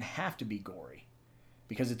it doesn't have to be gory,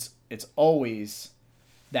 because it's always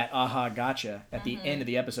that aha gotcha at the end of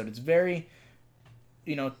the episode. It's very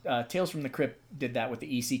Tales from the Crypt did that with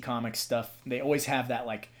the EC Comics stuff. They always have that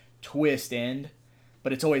like twist end,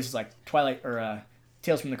 but it's always like Twilight or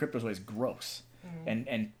Tales from the Crypt was always gross,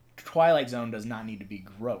 and Twilight Zone does not need to be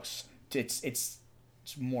gross. It's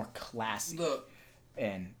more classy.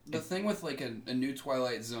 The thing with like a new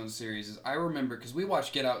Twilight Zone series is I remember, because we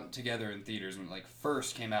watched Get Out together in theaters when it like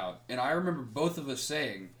first came out, and I remember both of us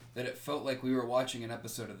saying that it felt like we were watching an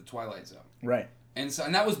episode of the Twilight Zone. Right. And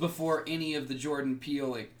that was before any of the Jordan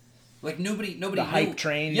Peele like nobody The knew. hype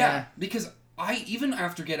train. Yeah, because even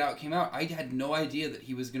after Get Out came out, I had no idea that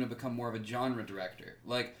he was going to become more of a genre director.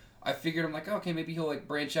 Like I figured I'm like, okay, maybe he'll like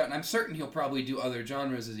branch out, and I'm certain he'll probably do other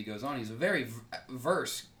genres as he goes on. He's a very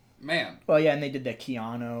verse man. Well, yeah, and they did that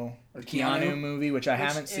Keanu movie, which I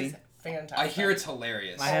haven't seen. Fantastic. I hear it's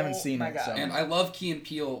hilarious. I haven't seen my it, God. so. And I love Key and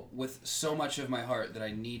Peele with so much of my heart that I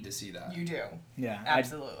need to see that. You do. Yeah,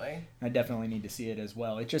 Absolutely. I definitely need to see it as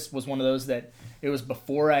well. It just was one of those that it was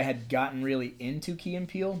before I had gotten really into Key and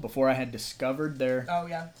Peele, before I had discovered their, Oh,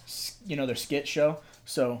 yeah. their skit show.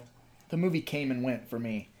 So the movie came and went for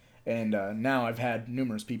me, and now I've had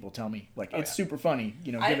numerous people tell me it's super funny.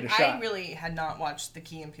 Give it a shot. I really had not watched the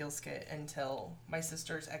Key and Peele skit until my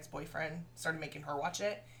sister's ex-boyfriend started making her watch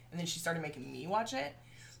it, and then she started making me watch it.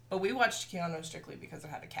 But we watched Keanu strictly because it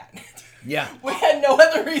had a cat in it. Yeah. We had no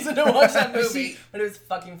other reason to watch that movie, See, but it was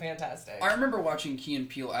fucking fantastic. I remember watching Key and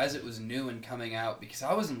Peele as it was new and coming out because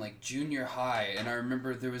I was in like junior high, and I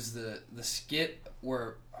remember there was the skit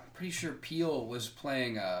where I'm pretty sure Peele was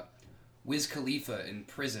playing Wiz Khalifa in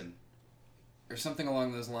prison or something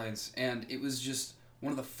along those lines, and it was just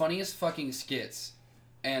one of the funniest fucking skits,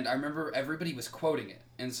 and I remember everybody was quoting it,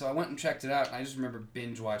 and so I went and checked it out, and I just remember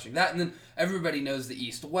binge watching that, and then everybody knows the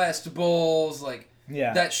East-West Bulls,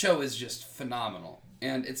 that show is just phenomenal,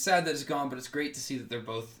 and it's sad that it's gone, but it's great to see that they're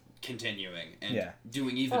both continuing and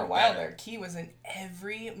doing even better. For a while there, Key was in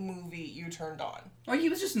every movie you turned on. Oh, he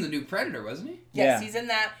was just in the new Predator, wasn't he? Yes, he's in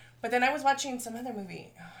that. But then I was watching some other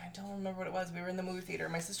movie. Oh, I don't remember what it was. We were in the movie theater.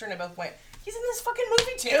 My sister and I both went, he's in this fucking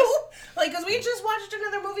movie too? Because we just watched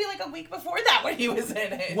another movie like a week before that when he was in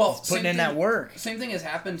it. Well, Putting in that work. Same thing has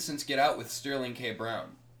happened since Get Out with Sterling K.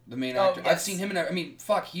 Brown, the main actor. Yes. I've seen him in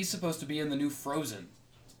he's supposed to be in the new Frozen.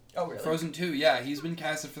 Oh, really? Frozen 2, yeah. He's been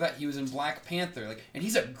casted for that. He was in Black Panther. And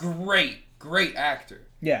he's a great actor.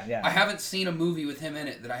 Yeah. I haven't seen a movie with him in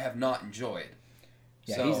it that I have not enjoyed.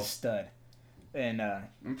 Yeah, So, he's a stud. And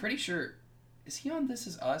I'm pretty sure... Is he on This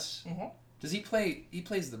Is Us? Mm-hmm. Does he play... He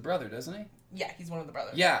plays the brother, doesn't he? Yeah, he's one of the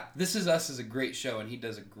brothers. Yeah, This Is Us is a great show, and he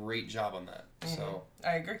does a great job on that. Mm-hmm. So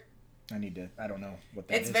I agree. I don't know what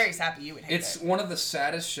that is. It's very sappy. You would hate it's it. one of the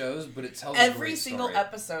saddest shows, but it tells a Every great single story.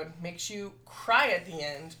 episode makes you cry at the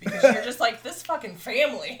end because you're just like, this fucking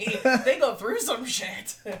family, they go through some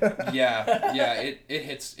shit. Yeah, it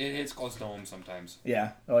hits close to home sometimes.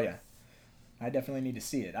 Yeah. Oh yeah. I definitely need to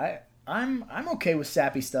see it. I'm okay with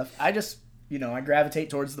sappy stuff. I just I gravitate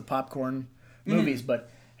towards the popcorn movies, but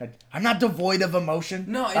I'm not devoid of emotion.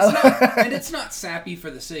 No, it's not, and it's not sappy for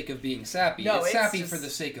the sake of being sappy. No, it's it's sappy just- for the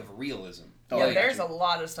sake of realism. Yeah, there's a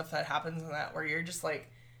lot of stuff that happens in that where you're just like,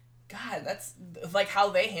 God, that's like how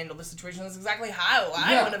they handle the situation. That's exactly how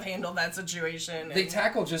I would have handled that situation. They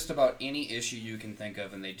tackle just about any issue you can think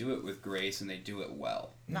of, and they do it with grace, and they do it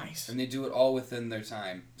well. Nice. And they do it all within their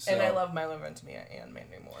time. So. And I love Milo Ventimiglia and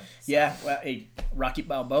Mandy Moore. So. Yeah. Well, hey, Rocky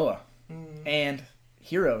Balboa and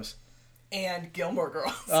Heroes. And Gilmore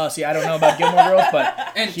Girls. Oh, see, I don't know about Gilmore Girls,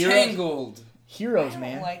 but And Heroes, Tangled. Heroes, I don't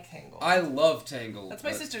man. like Tangled. I love Tangled. That's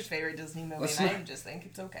my sister's favorite Disney movie, Let's and I not- just think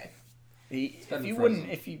it's okay. If better you than wouldn't,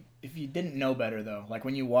 Frozen. if you didn't know better though, like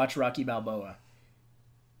when you watch Rocky Balboa,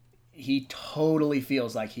 he totally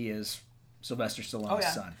feels like he is Sylvester Stallone's Oh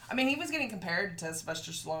yeah. son. I mean, he was getting compared to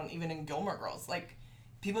Sylvester Stallone even in Gilmore Girls. Like,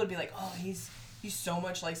 people would be like, "Oh, he's so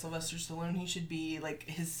much like Sylvester Stallone. He should be like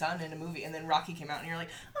his son in a movie." And then Rocky came out, and you're like,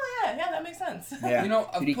 "Oh yeah, that makes sense." Yeah, You know,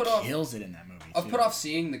 I've dude, he put off- kills it in that movie. I've too. put off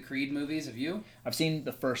seeing the Creed movies. Have you? I've seen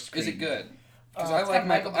the first. Creed Is it good? Because It's I like got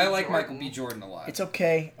Michael. Michael I B. like Michael Jordan. B. Jordan a lot. It's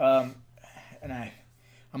okay. And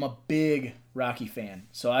I'm a big Rocky fan,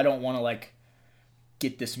 so I don't want to like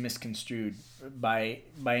get this misconstrued by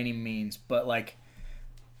any means. But like,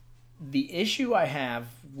 the issue I have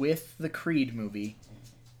with the Creed movie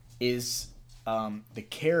is the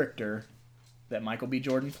character that Michael B.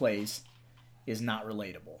 Jordan plays is not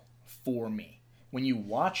relatable for me. When you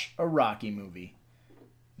watch a Rocky movie,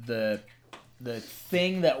 the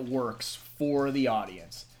thing that works for the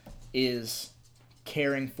audience is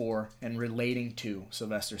caring for and relating to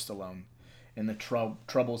Sylvester Stallone and the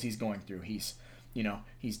troubles he's going through. He's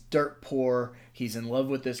dirt poor. He's in love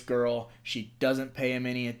with this girl. She doesn't pay him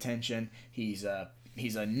any attention. He's a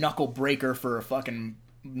knuckle breaker for a fucking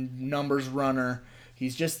numbers runner.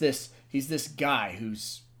 He's this guy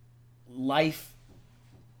whose life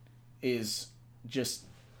is just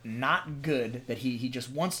not good, that he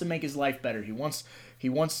just wants to make his life better. He wants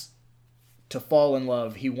to fall in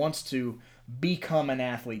love. He wants to become an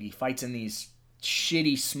athlete. He fights in these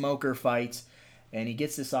shitty smoker fights, and he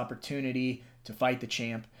gets this opportunity to fight the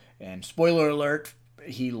champ. And spoiler alert,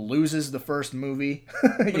 he loses the first movie.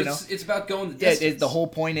 But you know, it's about going the yeah, distance. the whole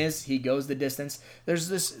point is he goes the distance.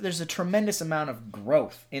 There's a tremendous amount of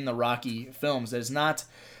growth in the Rocky films. It's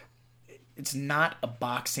it's not a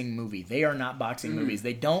boxing movie. They are not boxing movies.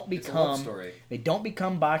 They don't It's a love become story. they don't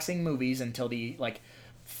become boxing movies until the like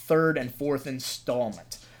third and fourth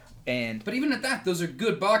installment. And But even at that, those are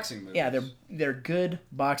good boxing movies. yeah, they're good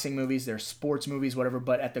boxing movies, they're sports movies, whatever,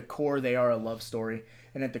 but at the core they are a love story,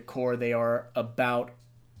 and at the core they are about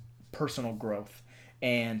personal growth.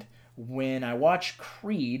 And when I watch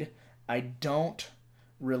Creed, I don't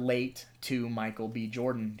relate to Michael B.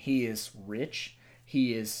 Jordan. He is rich,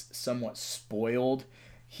 he is somewhat spoiled,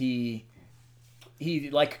 he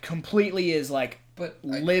like completely is like But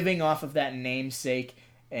living off of that namesake.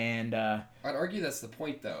 And I'd argue that's the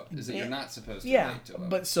point, though, is that you're not supposed to yeah, relate to him.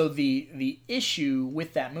 but so the issue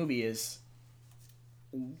with that movie is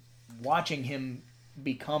watching him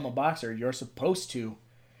become a boxer. You're supposed to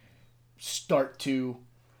start to,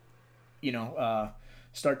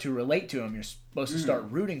 start to relate to him. You're supposed to start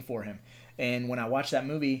rooting for him. And when I watch that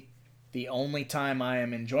movie, the only time I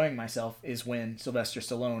am enjoying myself is when Sylvester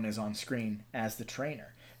Stallone is on screen as the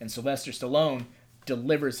trainer. And Sylvester Stallone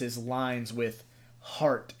delivers his lines with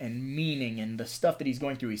heart and meaning, and the stuff that he's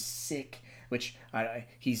going through. He's sick, which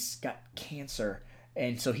he's got cancer,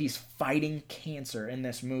 and so he's fighting cancer in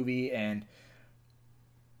this movie. And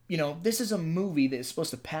this is a movie that is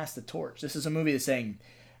supposed to pass the torch. This is a movie that's saying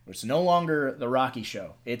it's no longer the Rocky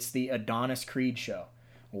show, it's the Adonis Creed show.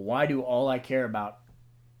 Why do all I care about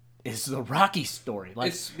is the Rocky story, like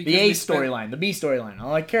It's the because A we spent- storyline, the B storyline?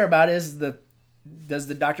 All I care about is does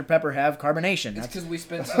the Dr. Pepper have carbonation? It's because we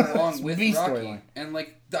spent so long with B Rocky, storyline. and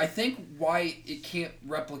like I think why it can't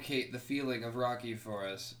replicate the feeling of Rocky for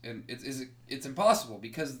us, and it's impossible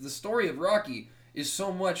because the story of Rocky is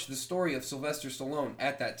so much the story of Sylvester Stallone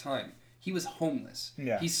at that time. He was homeless.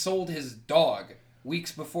 Yeah. He sold his dog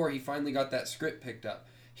weeks before he finally got that script picked up.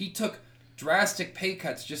 He took drastic pay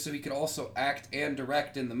cuts just so he could also act and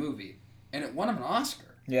direct in the movie, and it won him an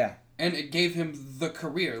Oscar. Yeah. And it gave him the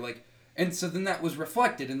career, and so then that was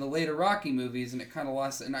reflected in the later Rocky movies, and it kind of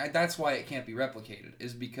lost. And that's why it can't be replicated,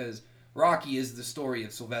 is because Rocky is the story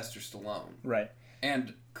of Sylvester Stallone, Right.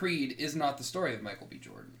 and Creed is not the story of Michael B.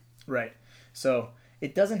 Jordan. Right. So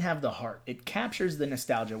it doesn't have the heart. It captures the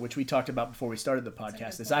nostalgia, which we talked about before we started the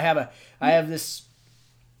podcast.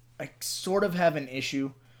 I sort of have an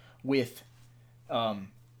issue with,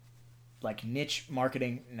 like niche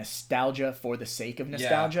marketing nostalgia for the sake of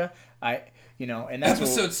nostalgia. And that's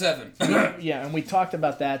Episode 7. yeah, and we talked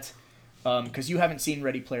about that because you haven't seen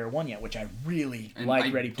Ready Player One yet, which I really And like. I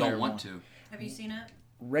Ready Player don't One. want to. Have you seen it?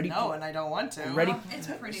 No, and I don't want to. Ready- It's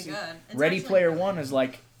pretty good. It's Ready actually- Player One is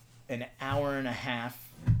like an hour and a half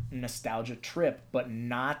nostalgia trip, but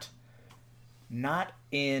not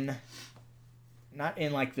in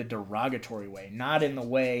like the derogatory way, not in the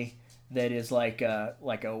way that is like a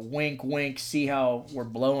wink wink, see how we're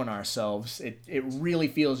blowing ourselves. It really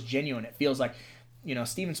feels genuine. It feels like,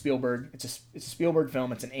 Steven Spielberg, it's a Spielberg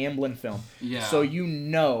film, it's an Amblin film. Yeah. So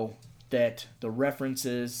that the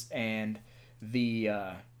references and the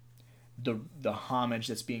homage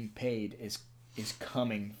that's being paid is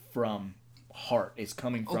coming from heart. It's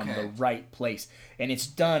coming from Okay. the right place, and it's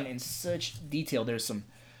done in such detail. There's some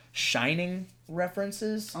Shining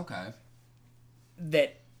references Okay.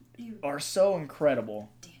 that You- are so incredible.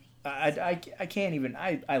 Danny. I can't even.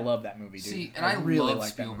 I love that movie, dude. See, and I really love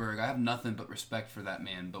like that movie. Spielberg. I have nothing but respect for that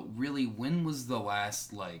man. But really, when was the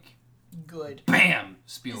last Good. bam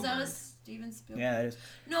Is Spielberg? that a Steven Spielberg? Yeah, that is.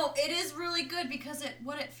 No, it is really good because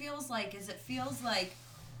what it feels like is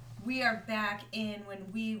we are back in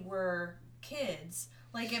when we were kids.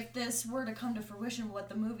 Like if this were to come to fruition, what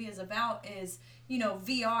the movie is about is,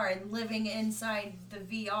 VR and living inside the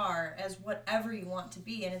VR as whatever you want to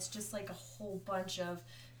be. And it's just like a whole bunch of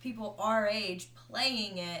people our age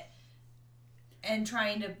playing it and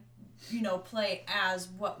trying to, play as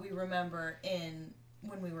what we remember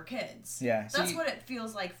when we were kids. Yeah. That's See- what it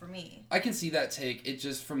feels like for me. I can see that take. It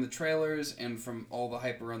just from the trailers and from all the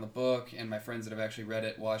hype around the book, and my friends that have actually read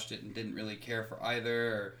it, watched it, and didn't really care for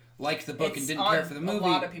either, or liked the book and didn't care for the movie. A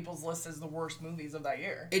lot of people's list as the worst movies of that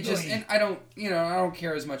year. It just, and I don't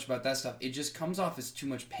care as much about that stuff. It just comes off as too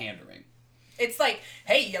much pandering. It's like,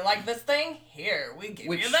 hey, you like this thing? Here, we give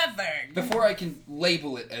Which- you that thing. Before I can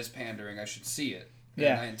label it as pandering, I should see it. And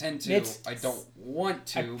Yeah. I intend to. I don't want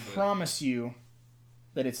to. I but promise you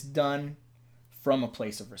that it's done from a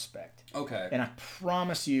place of respect. okay. And I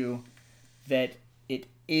promise you that it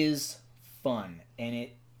is fun, and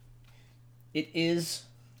it is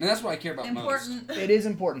And that's what I care about most. Important. it is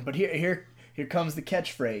important. But here comes the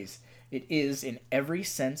catchphrase. It is, in every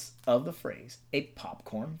sense of the phrase, a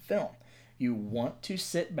popcorn film. You want to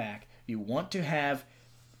sit back. You want to have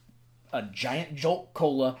a giant Jolt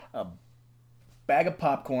Cola, a bag of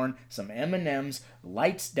popcorn, some M&Ms,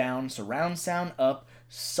 lights down, surround sound up,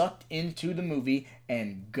 sucked into the movie,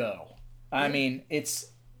 and go. I mean, it's...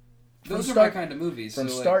 Those are my kind of movies. From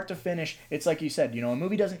start to finish, it's like you said, a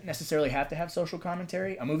movie doesn't necessarily have to have social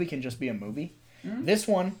commentary. A movie can just be a movie. Mm-hmm. This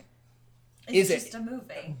one it's just a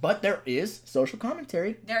movie. But there is social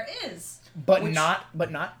commentary. There is. But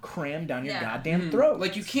not crammed down your goddamn throat.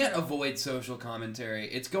 Like, you can't avoid social commentary.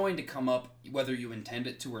 It's going to come up whether you intend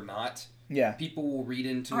it to or not. Yeah. People will read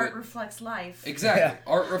into Art it. reflects life. Exactly. Yeah.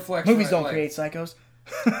 Art reflects Movies don't life. create psychos.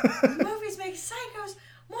 Movies make psychos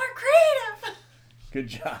more creative. Good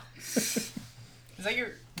job. Is that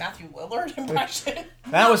your Matthew Lillard impression?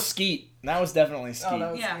 That was Skeet. That was definitely Skeet. Oh,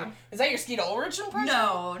 that was Skeet. Is that your Skeet Ulrich impression?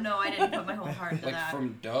 No, I didn't put my whole heart into like that.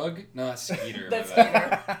 from Doug? No, that's Skeeter. That's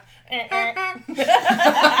Skeeter.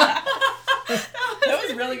 That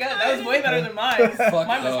was really good. That was way better than mine. Fuck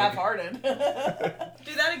mine was Doug. half-hearted.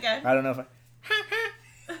 Do that again. I don't know if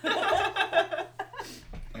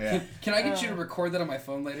Yeah. Can I get you to record that on my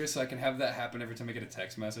phone later so I can have that happen every time I get a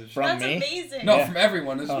text message? From That's me? amazing. No, from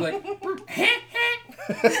everyone. It's like...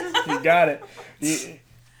 You got it.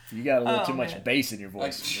 You got a little too much bass in your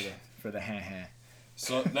voice for the ha-ha.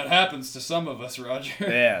 So that happens to some of us, Roger.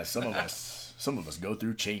 Yeah, some of us go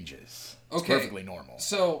through changes. It's perfectly normal.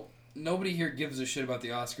 So nobody here gives a shit about the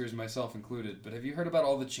Oscars, myself included. But have you heard about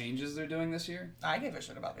all the changes they're doing this year? I give a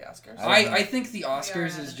shit about the Oscars. I think the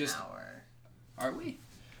Oscars is just... Hour. Are we?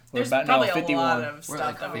 There's about probably now 51. a lot of We're stuff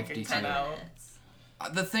like that we could 52. cut out.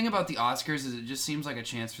 The thing about the Oscars is it just seems like a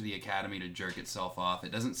chance for the Academy to jerk itself off.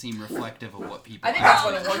 It doesn't seem reflective of what people I think that's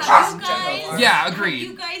what award shows Have in you general guys- are. Yeah, agreed.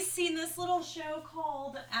 Have you guys seen this little show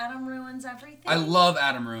called Adam Ruins Everything? I love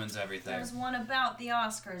Adam Ruins Everything. There's one about the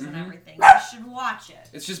Oscars and Mhm. everything. You should watch it.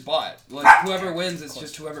 It's just bought. Like, whoever wins, it's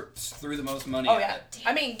just whoever threw the most money Oh, at yeah. it.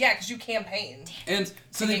 I mean, yeah, because you campaign. And so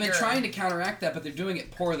To they've get been your- trying to counteract that, but they're doing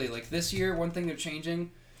it poorly. Like, this year, one thing they're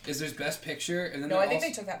changing is there's Best Picture, and then No, they're I think also...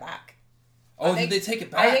 they took that back. Oh, I think- did they take it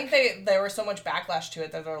back? I think there was so much backlash to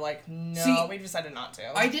it that they're like, no, See, we decided not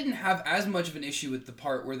to. I didn't have as much of an issue with the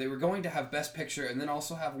part where they were going to have Best Picture and then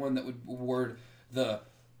also have one that would award the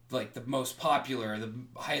most popular, the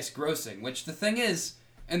highest grossing. Which the thing is,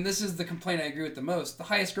 and this is the complaint I agree with the most, the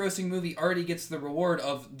highest grossing movie already gets the reward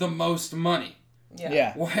of the most money.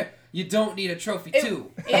 Yeah. Why you don't need a trophy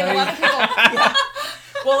too. And a lot of people,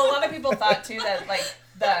 well, a lot of people thought too that like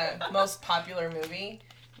the most popular movie,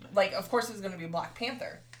 like of course it's going to be Black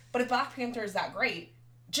Panther. But if Black Panther is that great,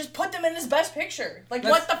 just put them in as Best Picture. Like,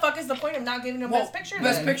 what the fuck is the point of not giving them Best Picture?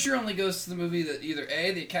 Best then? Picture only goes to the movie that either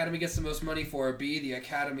A, the Academy gets the most money for, or B, the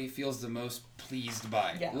Academy feels the most pleased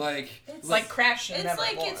by. Yeah. Like, It's like Crash should It's never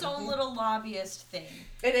like won. its own little lobbyist thing.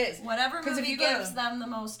 It is. Whatever 'Cause if movie you go to- gives them the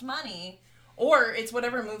most money. Or it's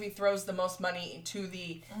whatever movie throws the most money to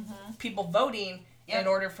the people voting Yep. in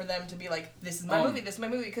order for them to be like, this is my movie, this is my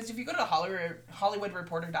movie. Because if you go to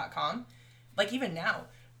HollywoodReporter.com, like even now,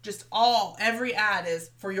 just every ad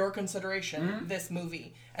is for your consideration, this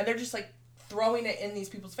movie. And they're just like throwing it in these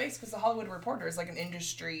people's face because the Hollywood Reporter is like an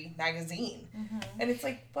industry magazine. And it's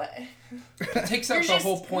like, but... it takes out the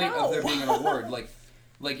whole point of there being an award. Like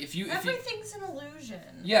if you... Everything's an illusion.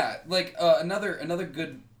 Yeah, like another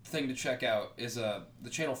good thing to check out is the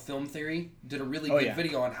channel Film Theory did a really good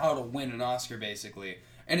video on how to win an Oscar, basically.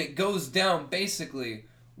 And it goes down, basically,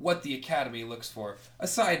 what the Academy looks for,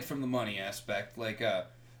 aside from the money aspect, like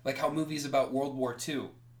how movies about World War II,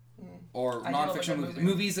 or nonfiction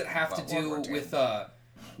movies that have to do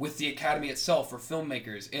with the Academy itself, or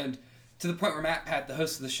filmmakers. And to the point where Matt Pat, the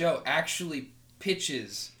host of the show, actually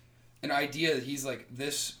pitches an idea that he's like,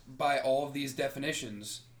 this, by all of these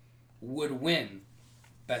definitions, would win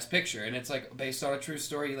Best Picture. And it's like based on a true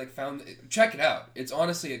story. Check it out. It's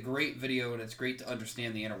honestly a great video, and it's great to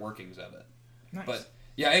understand the inner workings of it. Nice. But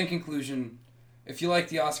yeah, in conclusion, if you like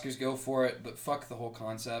the Oscars, go for it, but fuck the whole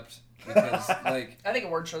concept, because I think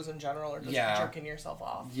award shows in general are just jerking yourself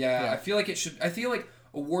off. I feel like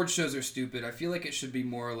award shows are stupid. I feel like it should be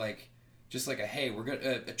more like just like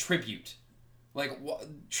a tribute, like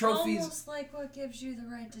trophies. Almost like what gives you the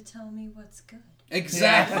right to tell me what's good.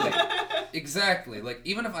 Exactly. Exactly. Like,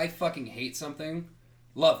 even if I fucking hate something,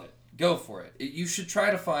 love it. Go for it. You should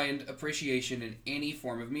try to find appreciation in any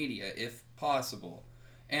form of media, if possible.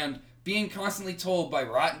 And being constantly told by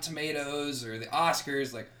Rotten Tomatoes or the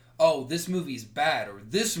Oscars, like, oh, this movie's bad or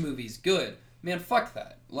this movie's good. Man, fuck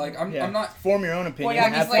that. Like, I'm not... Form your own opinion. Well, yeah,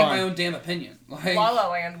 have like fun. my own damn opinion. Like, La La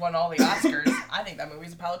Land won all the Oscars. I think that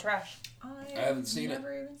movie's a pile of trash. I haven't seen it.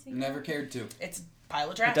 Never cared to. It's pile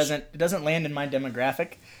of trash. It doesn't land in my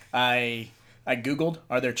demographic. I googled,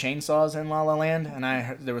 are there chainsaws in La La Land, and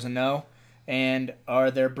there was a no. And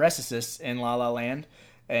are there breastists in La La Land?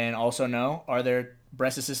 And also no. Are there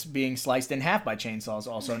breastists being sliced in half by chainsaws?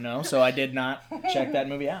 Also no. So I did not check that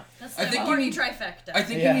movie out. That's I the think you important need- trifecta. I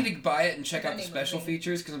think Yeah. you need to buy it and check out the Any special movie.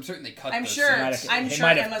 features because I'm certain they cut I'm those sure. scenes. I'm He sure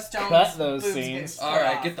might have Emma Stone's cut those boobs scenes. get All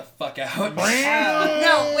right, off. get the fuck out.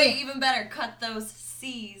 No, wait, even better. Cut those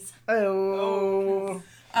C's. Oh.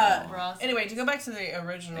 Ross. Anyway, to go back to the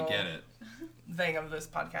original I get it. thing of this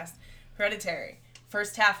podcast, Hereditary.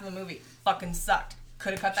 First half of the movie fucking sucked.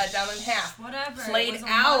 Could have cut that down in half. Whatever. It Played was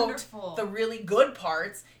out wonderful. the really good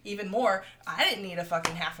parts even more. I didn't need a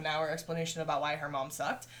fucking half an hour explanation about why her mom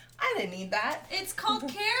sucked. I didn't need that. It's called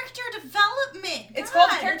character development. It's God,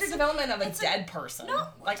 called character it's development of a it's a- dead person. No,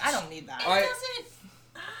 Like, I don't need that. It I- doesn't.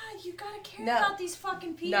 You gotta care No. about these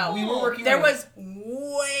fucking people. No, We were working There on was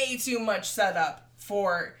way too much setup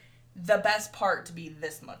for the best part to be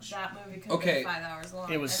this much. That movie could Okay. have been 5 hours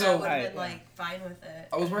long. It was and so- I would have been I- like fine with it.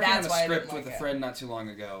 I was working That's on why a I didn't script with like a it. friend not too long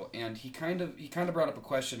ago, and he kind of brought up a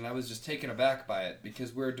question, and I was just taken aback by it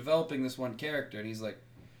because we're developing this one character, and he's like,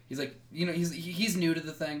 you know, he's new to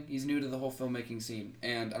the thing, he's new to the whole filmmaking scene,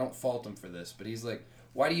 and I don't fault him for this, but he's like,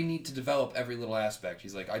 why do you need to develop every little aspect?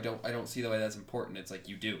 He's like, I don't see the way that's important. It's like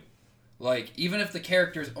you do, like even if the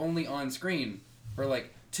character's only on screen for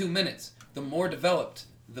like 2 minutes, the more developed,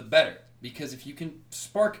 the better, because if you can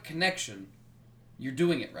spark a connection, you're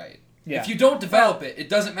doing it right. Yeah. If you don't develop it, it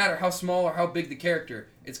doesn't matter how small or how big the character,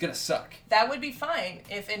 it's gonna suck. That would be fine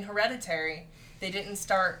if in Hereditary they didn't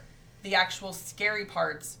start the actual scary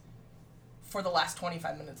parts for the last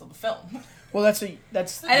 25 minutes of the film. Well, that's the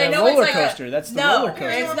And I know roller it's like coaster. That's the no, roller coaster.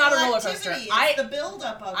 it's not a roller coaster. It's I- the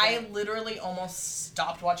build-up of I it. literally almost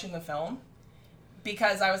stopped watching the film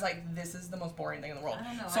because I was like, this is the most boring thing in the world. I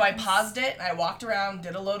don't know, So I I can paused it, and I walked around,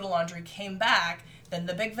 did a load of laundry, came back, then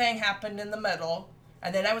the big thing happened in the middle,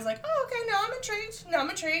 and then I was like, oh, okay, now I'm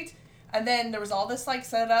intrigued. And then there was all this, like,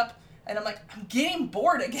 setup, and I'm like, I'm getting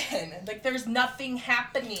bored again. Like, there's nothing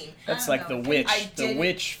happening. That's I like don't The know. Witch. I The didn't-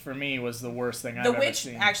 Witch for me was the worst thing I've The ever Witch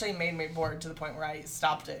seen. actually made me bored to the point where I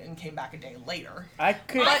stopped it and came back a day later. I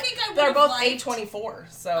could. I think I They're would've both liked-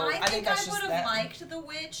 A24, so I think think that's I just would them. have liked The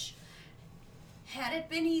Witch had it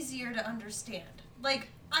been easier to understand. Like,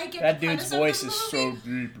 I get that the dude's premise voice of is the so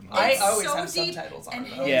movie. deep. I It's always so have deep, subtitles on and though.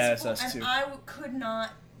 his Yeah, it's vo- us and too. I could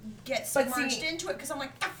not get But submerged see- into it because I'm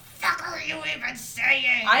like, the fuck are you even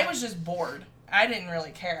saying? I was just bored. I didn't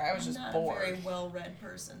really care. I was I'm just not bored. a very well-read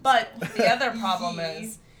person. But so. the other problem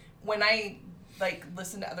is when I like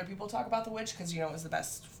listen to other people talk about The Witch because it was the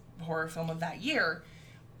best horror film of that year.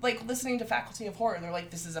 Like listening to Faculty of Horror, they're like,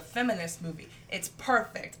 "This is a feminist movie. It's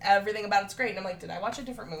perfect. Everything about it's great." And I'm like, "Did I watch a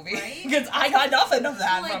different movie?" Right? Because I got nothing of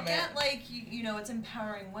that like from get it. like you know it's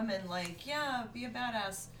empowering women. Like yeah, be a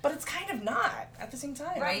badass. But it's kind of not at the same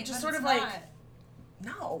time. Right? I'm just but sort it's of like,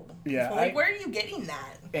 not. no. Yeah, Like, I- where are you getting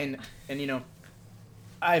that? and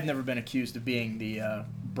I've never been accused of being the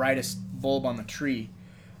brightest bulb on the tree,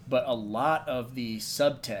 but a lot of the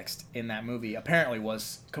subtext in that movie apparently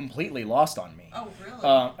was completely lost on me. Oh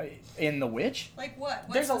really? In The Witch, Like what?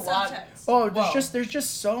 What's There's the a lot- subtext? oh, Whoa. there's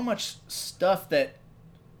just so much stuff that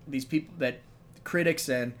these people, that critics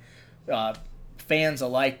and fans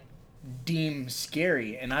alike deem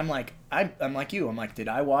scary, and I'm like like you. I'm like, did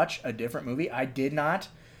I watch a different movie? I did not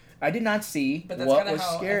see But that's what kind of was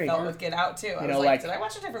how scary. I felt with Get Out too. I know, was like, did I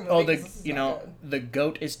watch a different movie? Oh, 'Cause this is not good. the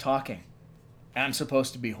goat is talking. I'm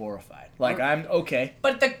supposed to be horrified. Like, I'm okay.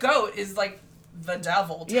 But the goat is like the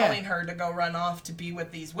devil Yeah. telling her to go run off to be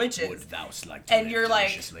with these witches. thou like to And live you're like,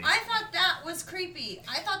 deliciously? I thought that was creepy.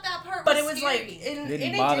 I thought that part But was it was scary. like, it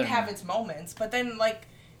Didn't bother did have me. its moments. But then, like,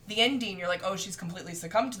 the ending, you're like, oh, she's completely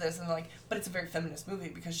succumbed to this. And, like, but it's a very feminist movie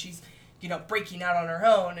because she's, breaking out on her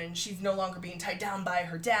own and she's no longer being tied down by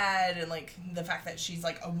her dad and, like, the fact that she's,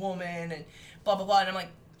 like, a woman and blah, blah, blah. And I'm like,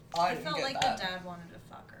 oh, I I didn't felt get like that. the dad wanted to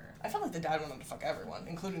fuck her. I felt like the dad wanted to fuck everyone,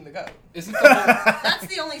 including the goat. Isn't the whole, That's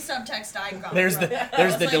the only subtext I got. there's from the it.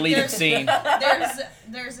 there's It's the like, deleted scene.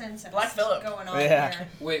 There's incest Black Phillip. going on Yeah. here.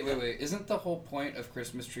 wait. Isn't the whole point of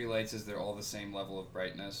Christmas tree lights is they're all the same level of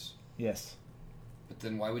brightness? Yes, But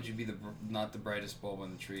then why would you be not the brightest bulb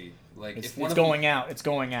on the tree? Like it's if one it's of going out. It's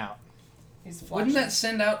going out. He's them, flashing. wouldn't that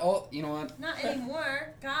send out all? You know what? Not anymore.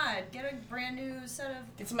 God, get a brand new set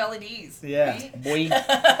of. Get some LEDs. Yeah, Right? boy.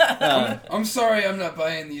 I'm sorry, I'm not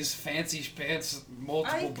buying these fancy pants, I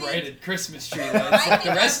multiple think- braided Christmas tree I lights like the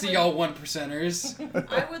think rest I of y'all 1%ers.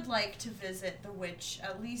 I would like to visit the witch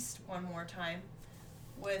at least one more time.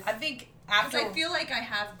 with. I think Because after I feel like I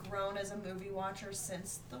have grown as a movie watcher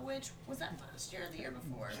since The Witch. Was that last year or the year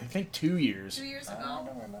before? I think 2 years. 2 years I ago?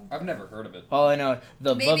 don't remember. I've never heard of it. All I know,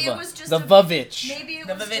 the Maybe it Vava, was just the a- Vavitch, Maybe it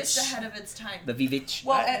The was just Vivitch. ahead of its time. the Vivitch.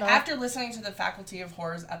 Well, I don't know. after listening to the Faculty of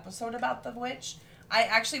Horrors episode about The Witch, I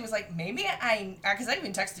actually was like, maybe because I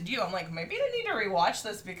even texted you, I'm like, maybe I need to rewatch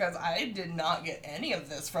this because I did not get any of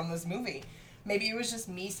this from this movie. Maybe it was just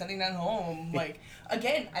me sitting at home. Like,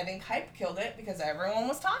 again, I think hype killed it because everyone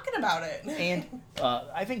was talking about it. And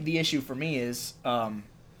I think the issue for me is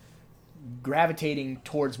gravitating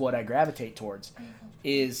towards what I gravitate towards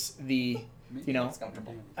is It's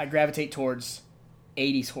comfortable. I gravitate towards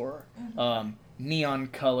 80s horror. Neon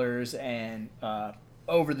colors and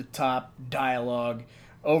over-the-top dialogue,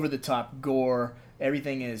 over-the-top gore.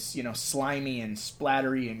 Everything is, slimy and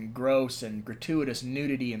splattery and gross and gratuitous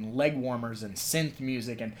nudity and leg warmers and synth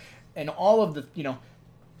music and all of the,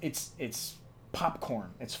 it's popcorn.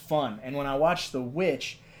 It's fun. And when I watch The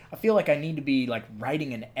Witch, I feel like I need to be, like,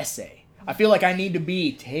 writing an essay. I feel like I need to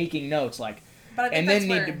be taking notes, like, But I think and that's then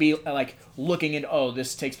where, need to be, like, looking into,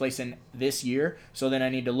 this takes place in this year, so then I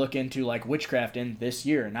need to look into, like, witchcraft in this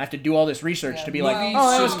year. And I have to do all this research Yeah. to be like, Movies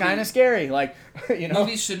that was shouldn't kind be- of scary. Like,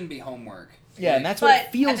 Movies shouldn't be homework. Yeah, and that's what but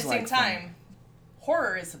it feels at the same like. for me. time,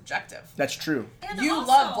 horror is subjective. That's true. And You also,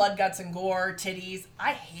 love blood, guts, and gore, titties.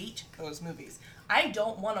 I hate those movies. I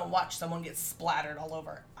don't want to watch someone get splattered all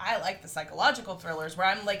over. I like the psychological thrillers where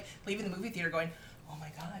I'm like leaving the movie theater going, "Oh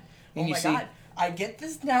my god, And oh you my see- god, I get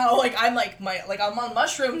this now." Like I'm I'm on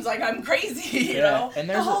mushrooms, like I'm crazy, you Yeah, know. and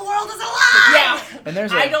The there's whole world is alive! Yeah, And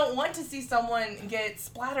there's I a- don't want to see someone get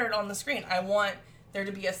splattered on the screen. I want there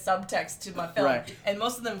to be a subtext to my film. Right. And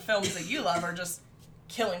most of them films that you love are just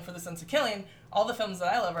killing for the sense of killing. All the films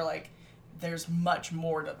that I love are like, there's much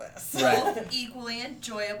more to this. Right. Equally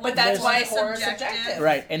enjoyable. But that's There's- why horror is subjective.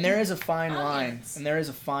 Right, and there is a fine Audience.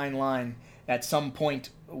 line at some point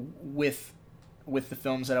with the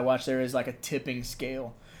films that I watch. There is like a tipping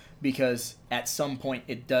scale, because at some point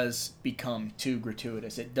it does become too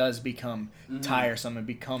gratuitous. It does become tiresome. It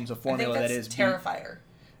becomes a I think formula that's that is Terrifier.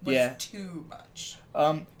 Was Yeah. too much.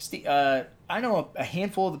 I know a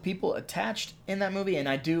handful of the people attached in that movie, and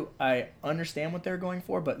I understand what they're going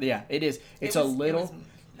for. But yeah, it is. It's a little. Have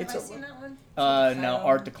It's I a seen that one? no, Clown.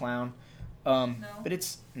 Art the Clown. No. But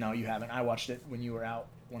it's no, you haven't. I watched it when you were out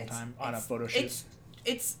one time on a photo shoot.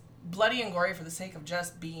 It's bloody and gory for the sake of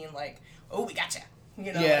just being like, oh, we gotcha.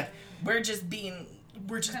 You know, Yeah. like, we're just being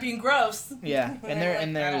gross. Yeah, and there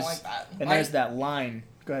and I don't there's like that. and there's that line.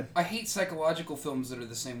 Go ahead. I hate psychological films that are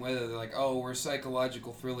the same way. That they're like, oh, we're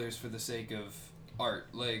psychological thrillers for the sake of art.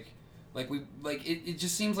 It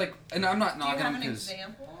just seems like, and I'm not Do you knocking have them an because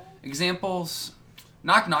example? examples.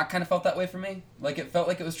 Knock Knock kind of felt that way for me. Like it felt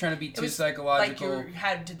like it was trying to be too was psychological. Like you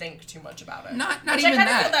had to think too much about it. Not Which even I kind of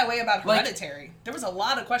that. feel that way about Like- Hereditary. There was a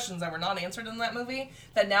lot of questions that were not answered in that movie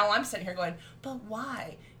that now I'm sitting here going, but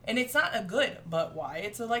why? And it's not a good, but why?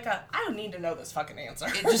 It's I don't need to know this fucking answer.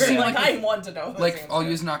 It just seemed like I want to know this Like, answer. I'll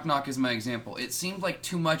use Knock Knock as my example. It seemed like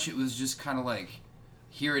too much. It was just kind of like,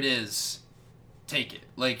 here it is, take it.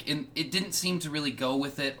 Like, it didn't seem to really go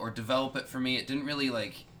with it or develop it for me. It didn't really,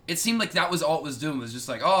 like, it seemed like that was all it was doing, was just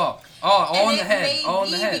like, all in the head, all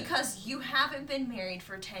in the head. Because you haven't been married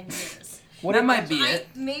for 10 years. That might be it.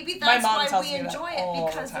 Maybe My that's mom why tells we me that enjoy all it, the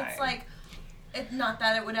because time. it's like, not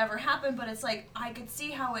that it would ever happen, but it's like, I could see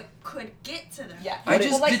how it could get to them. Yeah. I Well,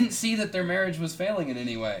 just like- didn't see that their marriage was failing in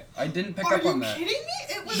any way. I didn't pick Are up you on that. kidding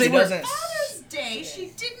me? It was She her doesn't- Father's Day. She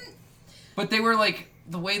didn't. But they were like,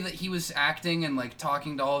 the way that he was acting and like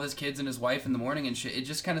talking to all of his kids and his wife in the morning and shit, it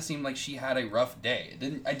just kind of seemed like she had a rough day.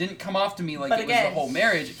 It didn't come off to me like But it again, was the whole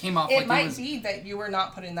marriage. It came off It like might it was. be that you were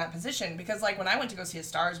not put in that position because, like, when I went to go see A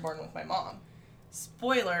Star Is Born with my mom,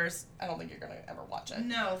 spoilers, I don't think you're gonna ever watch it.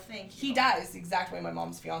 No, thank you. He dies the exact way my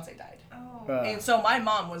mom's fiance died. Oh. And so my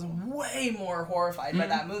mom was way more horrified by Mhm.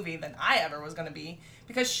 that movie than I ever was going to be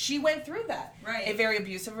because she went through that. Right. A very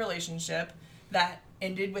abusive relationship that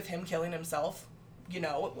ended with him killing himself,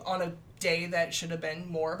 on a day that should have been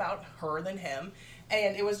more about her than him.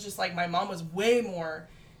 And it was just like my mom was way more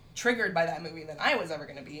triggered by that movie than I was ever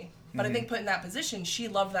going to be. But I think put in that position, she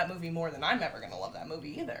loved that movie more than I'm ever going to love that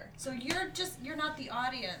movie either. So you're not the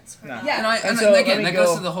audience for No. that. Yeah. And so, let again, me that go-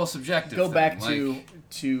 goes to the whole subjective. Go thing. back like,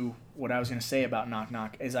 to what I was going to say about Knock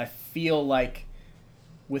Knock is I feel like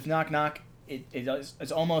with Knock Knock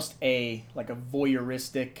it's almost a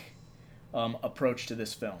voyeuristic approach to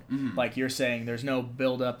this film. Mhm. Like you're saying, there's no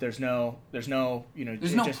build up, there's no There's no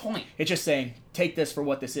point. It's just saying take this for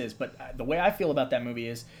what this is. But the way I feel about that movie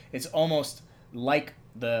is it's almost like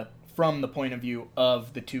from the point of view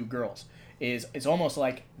of the two girls. It's almost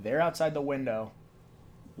like they're outside the window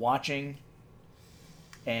watching,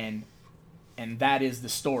 and that is the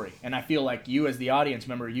story. And I feel like you, as the audience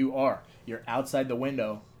member, you're outside the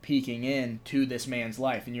window peeking into this man's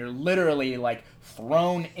life, and you're literally like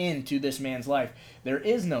thrown into this man's life. There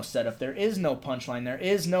is no setup, there is no punchline, there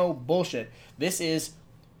is no bullshit. This is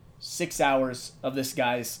 6 hours of this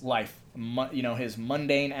guy's life, his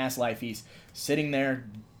mundane ass life. He's sitting there,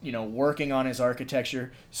 working on his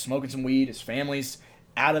architecture, smoking some weed. His family's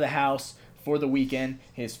out of the house for the weekend.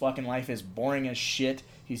 His fucking life is boring as shit.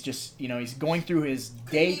 He's just, he's going through his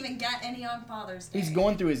day. Couldn't even get any on Father's Day. He's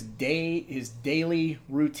going through his daily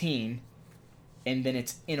routine, and then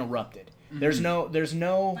it's interrupted. Mm-hmm. There's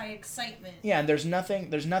no by excitement. Yeah, and there's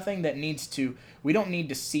nothing that needs to. We don't need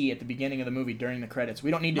to see at the beginning of the movie during the credits.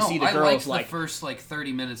 We don't need to see the girls the first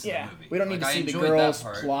 30 minutes of the movie. We don't need to see the girls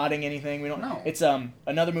plotting anything. We don't. No. It's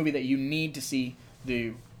another movie that you need to see.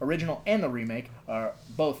 The original and the remake are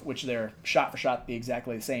both, which they're shot for shot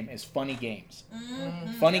exactly the same, is Funny Games.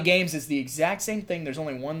 Mm-hmm. Funny Games is the exact same thing. There's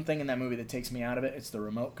only one thing in that movie that takes me out of it. It's the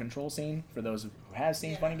remote control scene, for those who have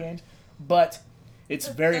seen Funny Games. But it's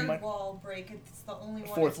the very much much wall break. It's the only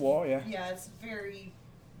one. Fourth wall, yeah. Yeah, it's very.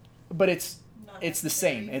 But it's the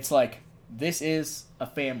same. It's like, this is a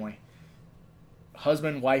family.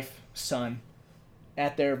 Husband, wife, son,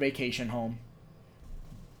 at their vacation home.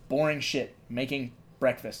 Boring shit, making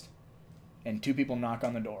breakfast, and two people knock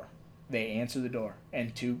on the door. They answer the door,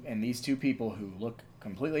 and these two people who look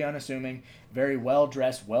completely unassuming, very well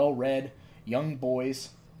dressed, well read, young boys,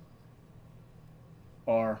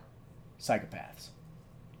 are psychopaths,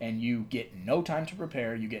 and you get no time to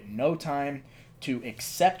prepare. You get no time to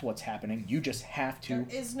accept what's happening. You just have to.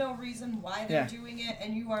 There is no reason why they're doing it,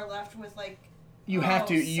 and you are left with like. You have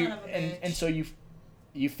to. And so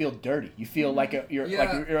you feel dirty. You feel like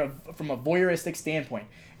you're from a voyeuristic standpoint.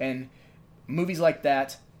 And movies like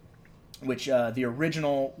that, which the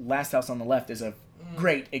original Last House on the Left is a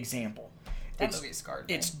great example. That movie scarred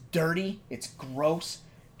me. It's dirty. It's gross,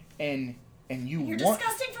 and you're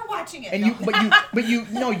disgusting for watching it. But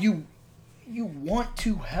you want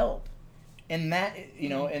to help, and that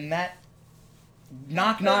and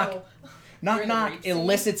knock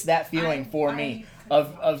elicits that feeling for me.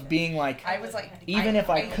 Of being like, I was like, even if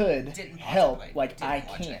I could help, like I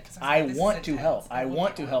can't. I want to help. I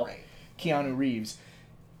want to help Keanu Reeves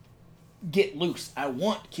get loose. I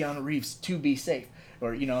want Keanu Reeves to be safe.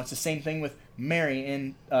 Or, it's the same thing with Mary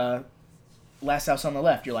in Last House on the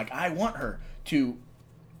Left. You're like, I want her to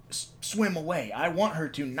swim away. I want her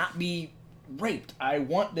to not be raped. I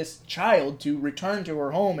want this child to return to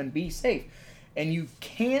her home and be safe. And you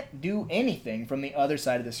can't do anything from the other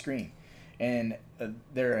side of the screen. And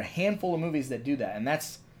there are a handful of movies that do that, and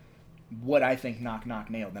that's what I think Knock Knock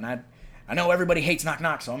nailed. And I know everybody hates Knock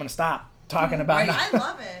Knock, so I'm going to stop talking about it. I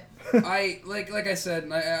love it. I like I said,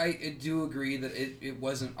 and I do agree that it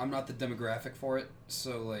wasn't. I'm not the demographic for it,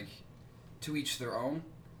 so like, to each their own.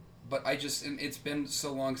 But and it's been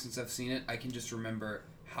so long since I've seen it. I can just remember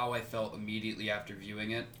how I felt immediately after viewing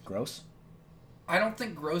it. Gross? I don't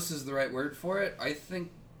think gross is the right word for it. I think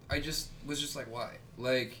I was just like, why?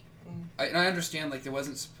 Like. And I understand, like, there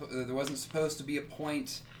wasn't supposed to be a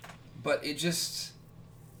point, but it just,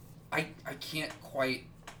 I can't quite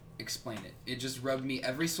explain it. It just rubbed me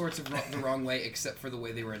every sort of the wrong way, except for the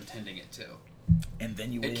way they were intending it to. And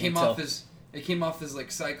then you it came off as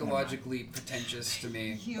like psychologically pretentious to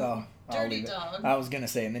me. You dirty dog. I was gonna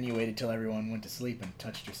say, and then you waited till everyone went to sleep and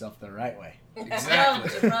touched yourself the right way.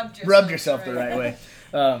 Exactly. Rubbed yourself the right way.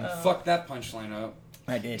 Fuck that punchline up.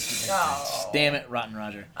 I did. Oh. Damn it, Rotten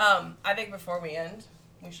Roger. I think before we end,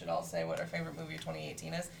 we should all say what our favorite movie of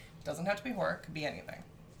 2018 is. It doesn't have to be horror. It could be anything.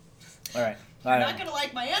 All right. You're not going to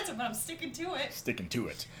like my answer, but I'm sticking to it. Sticking to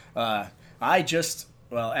it.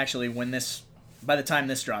 Actually, by the time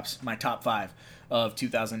this drops, my top 5 of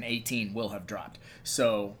 2018 will have dropped.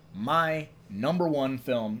 So my number 1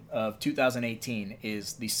 film of 2018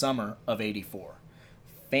 is The Summer of '84.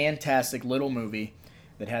 Fantastic little movie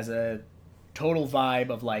that has a total vibe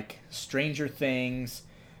of like Stranger Things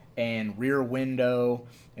and Rear Window,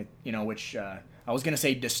 which I was gonna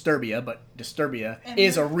say Disturbia, but Disturbia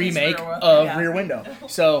is a remake of Rear Window.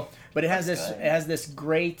 So, but it has this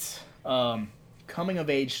great coming of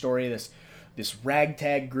age story. This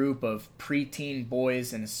ragtag group of preteen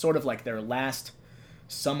boys, and it's sort of like their last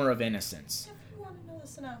summer of innocence. If you want to know the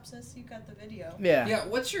synopsis, you got the video. Yeah. Yeah.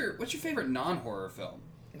 What's your favorite non-horror film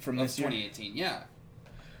from of this year? 2018? Yeah.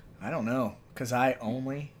 I don't know, because I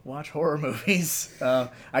only watch horror movies.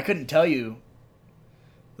 I couldn't tell you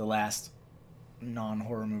the last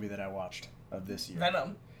non-horror movie that I watched of this year.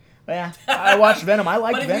 Venom. Yeah, I watched Venom. I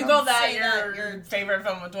like But if Venom. you go that, Say that, your favorite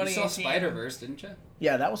film of You 2018. saw Spider-Verse, didn't you?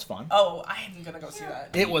 Yeah, that was fun. Oh, I am gonna go see that.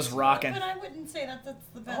 It was rocking. But I wouldn't say that that's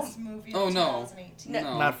the best movie Oh, of no. 2018.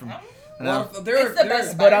 No. Not from. Well, No. there It's the are-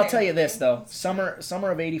 best But I'll Spider-Man tell you this movie. though,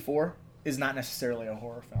 Summer of '84 is not necessarily a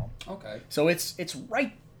horror film. Okay. So it's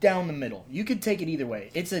right down the middle. You could take it either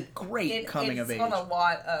way. It's a great coming it's of age. on a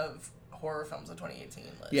lot of horror films of 2018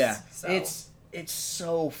 list. Yeah, so. it's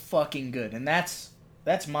so fucking good, and that's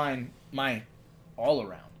my all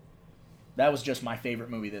around. That was just my favorite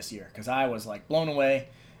movie this year because I was like blown away,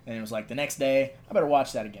 and it was like the next day I better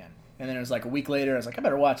watch that again, and then it was like a week later I was like I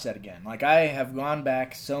better watch that again. Like I have gone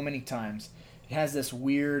back so many times. It has this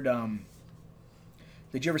weird.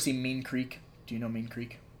 Did you ever see Mean Creek? Do you know Mean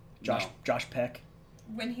Creek? No. Josh Peck,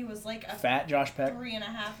 When he was like a fat Josh Peck.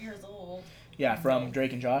 3.5 years old. Yeah, from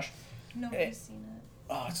Drake and Josh. Nobody's seen it.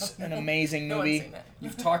 Oh, it's an amazing No one's movie. seen it.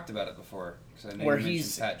 You've talked about it before because I know Where you mentioned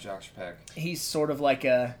he's- Fat Josh Peck. He's sort of like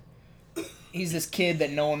he's this kid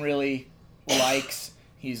that no one really likes.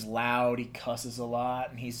 He's loud, he cusses a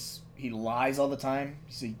lot, and he lies all the time.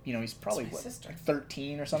 He's probably It's my sister. like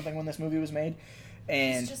 13 or something when this movie was made,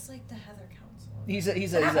 and It's just like the Heather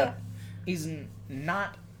Council. he's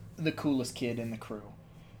not the coolest kid in the crew,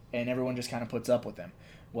 and everyone just kind of puts up with him.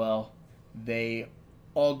 Well, they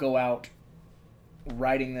all go out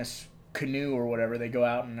riding this canoe or whatever. They go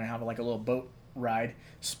out and they have like a little boat ride.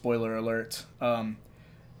 Spoiler alert.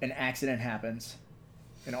 An accident happens,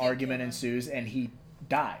 an argument ensues, and he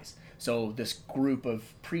dies. So this group of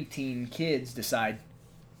preteen kids decide,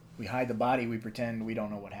 we hide the body, we pretend we don't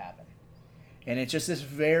know what happened. And it's just this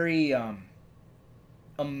very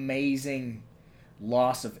amazing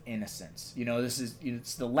loss of innocence.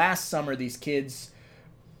 It's the last summer. These kids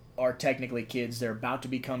are technically kids. They're about to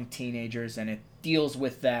become teenagers, and it deals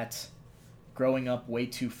with that growing up way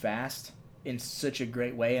too fast in such a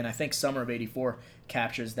great way. And I think Summer of '84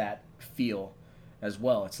 captures that feel as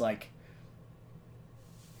well. It's like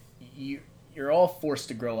you're all forced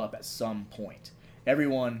to grow up at some point.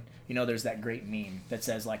 Everyone, there's that great meme that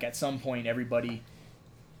says, like, at some point everybody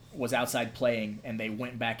was outside playing and they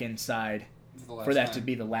went back inside for that to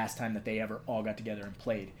be the last time that they ever all got together and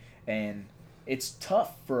played. And it's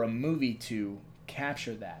tough for a movie to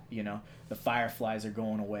capture that. The fireflies are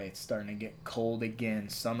going away. It's starting to get cold again.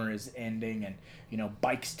 Summer is ending, and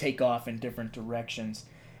bikes take off in different directions,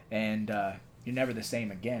 and you're never the same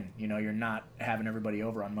again. You're not having everybody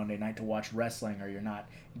over on Monday night to watch wrestling, or you're not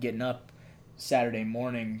getting up Saturday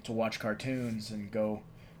morning to watch cartoons and go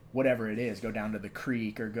whatever it is, go down to the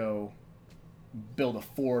creek or go build a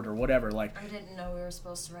fort or whatever. Like, I didn't know we were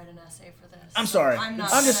supposed to write an essay for this. I'm sorry. I'm not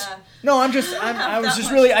I'm gonna. just no. I'm just. I was that just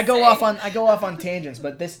much really. to I go say. off on tangents,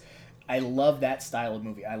 but this. I love that style of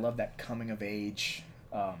movie. I love that coming of age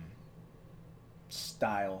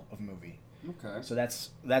style of movie. Okay. So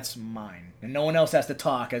that's mine, and no one else has to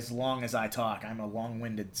talk as long as I talk. I'm a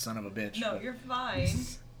long-winded son of a bitch. No, but- you're fine.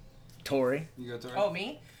 Tori. You got to Oh,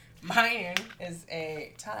 me? Mine is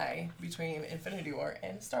a tie between Infinity War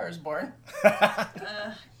and Star is Born.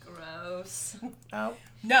 Gross. Oh.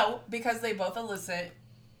 No, because they both elicit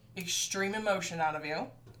extreme emotion out of you.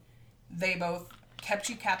 They both kept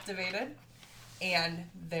you captivated, and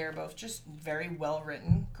they're both just very well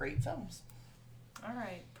written, great films. All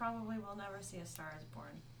right. Probably we'll never see A Star is Born.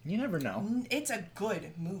 You never know. It's a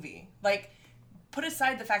good movie. Like, put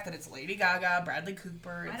aside the fact that it's Lady Gaga, Bradley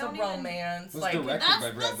Cooper, I it's a don't even- romance. It was like, directed That's-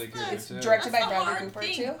 by Bradley that's Cooper It's too. directed by That's the Bradley hard Cooper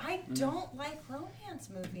thing. too. I don't like romance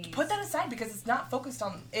movies. Put that aside because it's not focused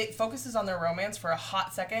on. It focuses on their romance for a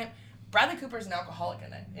hot second. Bradley Cooper's an alcoholic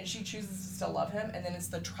in it, and she chooses to still love him, and then it's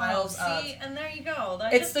the trials see, of. and there you go. I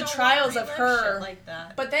It's just the don't trials wanna of relive her- shit like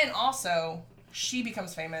that. But then also, she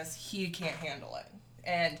becomes famous. He can't handle it,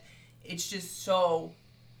 and it's just so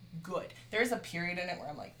good. There's a period in it where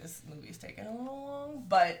I'm like, this movie's taking a little long,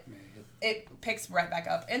 but it picks right back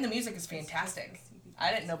up, and the music is fantastic.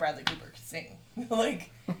 I didn't know Bradley Cooper could sing.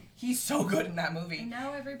 Like, he's so good in that And movie.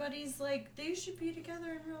 now everybody's like, they should be together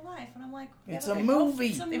in real life, and I'm like, It's yeah, a they movie.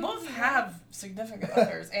 It's a They both movie, have significant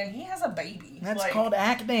others, and he has a baby. That's like, called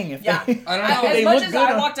acting. If Yeah. they, I don't know. As they much look as good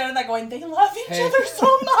I on- walked out of that going, they love each Hey. other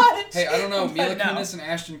so much. Hey, I don't know. Mila But no. Kunis and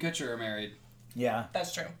Ashton Kutcher are married. Yeah.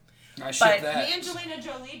 That's true. I ship But that. And Angelina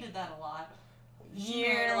Jolie did that a lot. She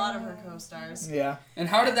married a lot of her co-stars. Yeah. And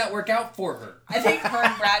how did that work out for her? I think her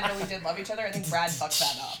and Brad really did love each other. I think Brad fucked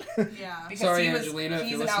that up. Yeah. Because Sorry, he was, Angelina, if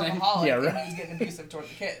he's you're an listening. alcoholic Yeah, and right. he was getting abusive toward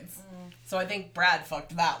the kids. So I think Brad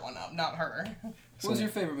fucked that one up, not her. What was your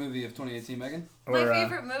favorite movie of 2018, Megan? Or, My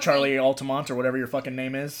favorite movie- Charlie Altamont or whatever your fucking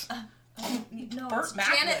name is. No, Burt it's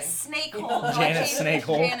Macklin. Janet Snakehole. Janet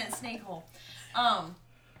Snakehole. Janet Snakehole.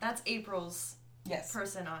 That's April's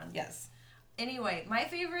person on. Yes. Anyway, my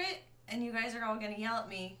favorite, and you guys are all gonna yell at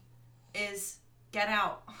me, is Get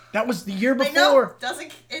Out. That was the year I know, before.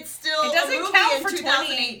 it's still It doesn't a movie count in for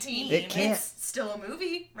 2018. It can't. It's still a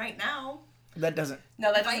movie right now. That doesn't.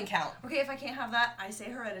 No, that If I- doesn't count. Okay, if I can't have that, I say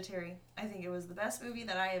Hereditary. I think it was the best movie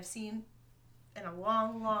that I have seen in a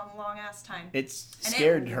long, long, long ass time. It's And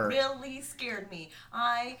scared it her. really scared me.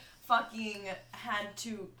 I fucking had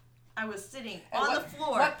to. I was sitting At on the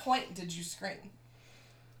floor What point did you scream?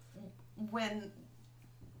 when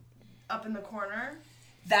up in the corner.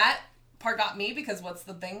 That part got me because what's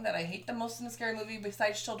the thing that I hate the most in a scary movie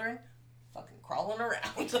besides children? Fucking crawling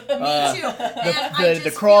around. Me too. And I The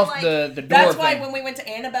just crawl feel like the door That's why thing. when we went to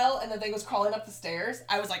Annabelle and the thing was crawling up the stairs,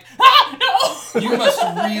 I was like, ah, no! You must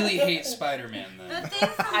really hate Spider-Man the then. thing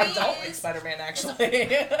for me I don't like is Spider-Man,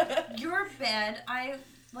 actually. your bed. I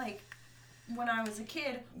like when I was a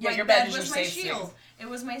kid. Yeah, my your bed is was your my safe shield. space. It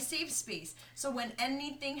was my safe space. So when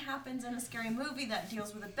anything happens in a scary movie that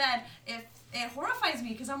deals with a bed, it horrifies me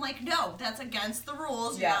because I'm like, no, that's against the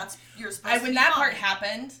rules. Yeah. You're supposed to When be that fine. part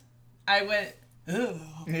happened, I went, ugh.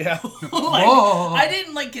 Yeah. Like, Whoa. I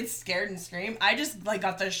didn't like get scared and scream. I just like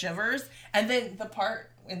got the shivers. And then the part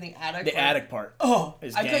in the attic. The where- attic part. Oh,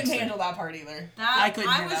 is I couldn't gangster. handle that part either. That I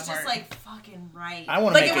couldn't hear was that just part. like fucking right. I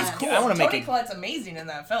want to Like make it was it. cool. I want to make Toni it. Collette's amazing in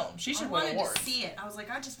that film. She I should win wanted to awards. see it. I was like,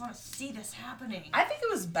 I just want to see this happening. I think it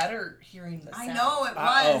was better hearing the I sound. know it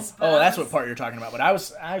Oh, was. but oh, I that's was- what part you're talking about. But I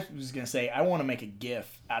was gonna say I want to make a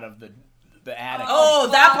GIF out of the attic. Oh,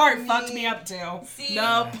 that Fuck part me. fucked me up too. See?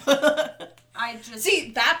 Nope. I just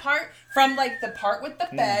See, that part, from like the part with the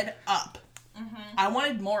bed up. I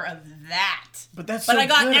wanted more of that. But that's. But so I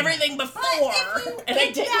got good. everything before, But if you and I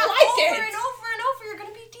did didn't that like over it. and over and over, you're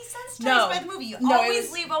gonna be desensitized No, by the movie. You no,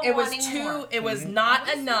 always leave a it was wanting too. more. It was Mm-hmm. not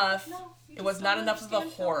Always- enough. no, you It was just not don't enough of the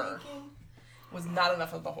understand horror. filmmaking. It was not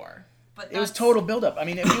enough of the horror. But It was that's- total buildup. I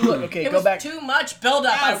mean, if you look, okay, It go was back. too much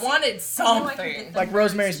buildup. Yeah, I see, wanted I knew I could something. get the Like nerds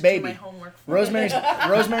Rosemary's to do my Baby. homework for me.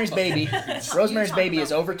 Rosemary's Baby. Rosemary's talk Baby about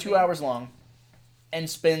is over the 2 movie. hours long, and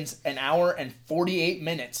spends an hour and 48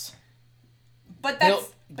 minutes But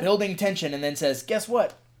that's building tension, and then says, "Guess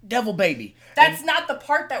what? Devil Baby." that's not the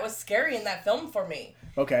part that was scary in that film for me.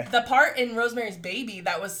 Okay. The part in Rosemary's Baby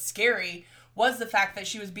that was scary was the fact that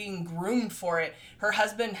she was being groomed for it. Her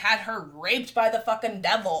husband had her raped by the fucking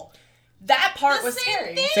devil. That part The was same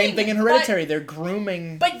scary. thing. Same thing in Hereditary. They're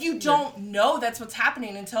grooming. But you don't know that's what's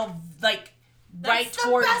happening until like right That's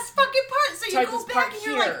toward. the best fucking part. So you towards go this back part and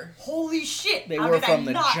you're like, here. holy shit. They how were did from I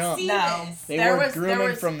the not jump. see No. this? They there were was- there grooming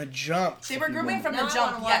was- from the jump. They were grooming from Now the I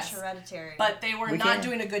jump, wanna watch yes. Hereditary. But they were We not can.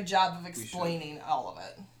 doing a good job of explaining all of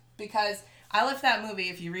it. Because I left that movie,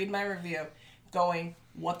 if you read my review, going,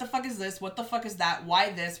 what the fuck is this? What the fuck is that?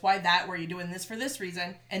 Why this? Why that? Were you doing this for this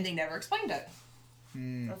reason? And they never explained it.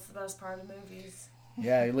 That's the best part of movies.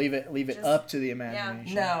 Yeah, you leave it Just- up to the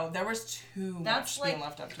imagination. No, there was too That's much being like-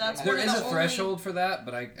 left up to that's the There one of is imagination. a the only- threshold for that,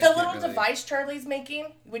 but I The can't little really. device Charlie's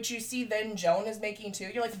making, which you see then Joan is making too,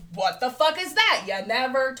 you're like, what the fuck is that? You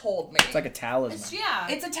never told me. It's like a talisman.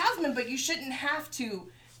 It's a talisman, but you shouldn't have to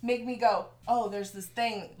make me go, oh, there's this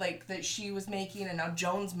thing like that she was making and now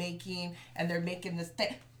Joan's making and they're making this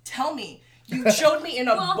thing. Tell me. You showed me in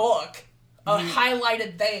a Well- book a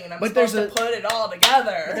highlighted thing and I'm But there's supposed to a- put it all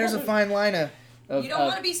together. There's a fine line of You don't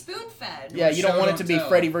want to be spoon fed. yeah, you don't Show, want it don't to be tell.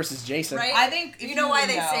 Freddy versus Jason. Right? I think if you know why you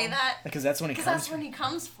they know- say that? Because that's when he Because comes. that's when he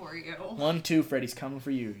comes for you. 1, 2, Freddy's coming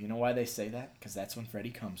for you. You know why they say that? Because that's when Freddy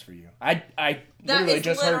comes for you. I That literally is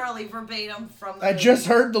just heard. literally verbatim from the I movie. just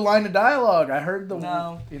heard the line of dialogue. I heard the.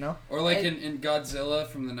 No. You know. Or like in Godzilla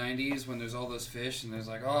from the 90s when there's all those fish and there's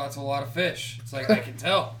like, oh, that's a lot of fish. It's like, I can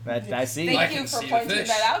tell. That I see. I Thank can you for see the pointing fish.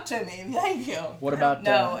 that out to me. Thank you. What about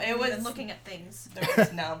No, uh, it I've was been looking at things. there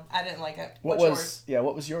was no, I didn't like it. what What's was yours? yeah?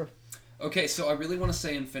 What was your? Okay, so I really want to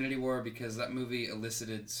say Infinity War because that movie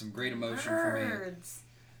elicited some great emotion for me. Nerds.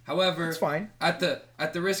 However, It's fine. at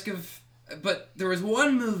the risk of, but there was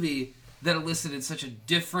one movie that elicited such a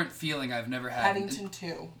different feeling I've never had. Paddington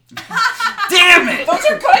 2. Damn it! Those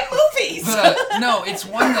are good movies! But, no, it's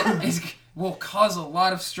one that will cause a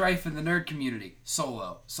lot of strife in the nerd community.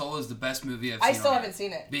 Solo. Solo is the best movie I've seen. I still on haven't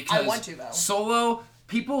seen it. Because I want to, though. Solo,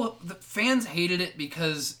 the fans hated it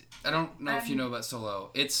because I don't know if you know about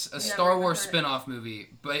Solo. It's a Star Wars heard it. spin-off movie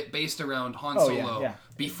based around Han Oh, Solo yeah.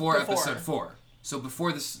 before Before. Episode 4. So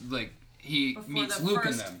before this, like he Before meets the Luke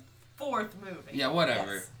and first them. Fourth movie. Yeah,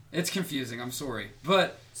 whatever. Yes. It's confusing. I'm sorry,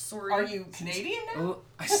 but Sorry. Are you Canadian now?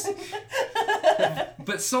 Oh,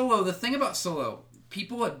 but Solo, the thing about Solo,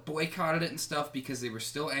 people had boycotted it and stuff because they were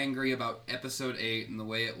still angry about Episode 8 and the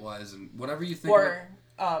way it was and whatever you think. Or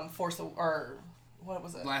Force or what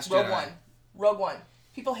was it? Last Rogue Jedi. One. Rogue One.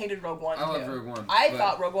 People hated Rogue One. I love too. Rogue One, I but-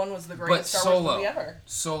 thought Rogue One was the But greatest Star Wars Solo, movie ever.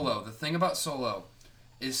 Solo. The thing about Solo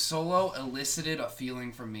is Solo elicited a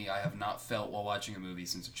feeling from me I have not felt while watching a movie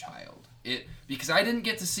since a child. Because I didn't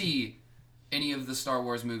get to see any of the Star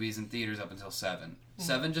Wars movies in theaters up until 7.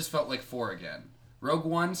 7 just felt like 4 again. Rogue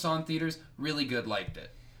One saw in theaters, really good, liked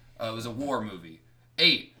it. It was a war movie.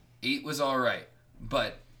 8 was alright.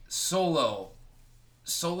 But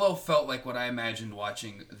Solo felt like what I imagined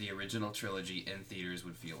watching the original trilogy in theaters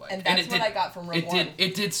would feel like. And that's what I got from Rogue One.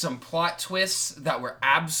 It did some plot twists that were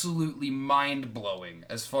absolutely mind-blowing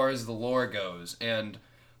as far as the lore goes. And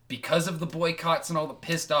because of the boycotts and all the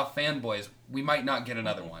pissed off fanboys, we might not get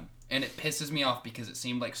another one. And it pisses me off because it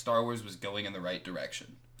seemed like Star Wars was going in the right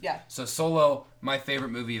direction. Yeah. So Solo, my favorite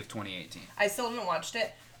movie of 2018. I still haven't watched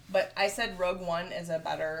it, but I said Rogue One is a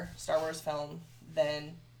better Star Wars film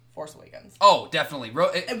than Force Awakens. Oh, definitely.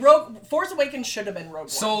 Force Awakens should have been Rogue One.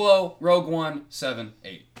 Solo, Rogue One, 7,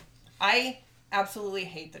 8. I absolutely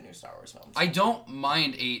hate the new Star Wars films. I don't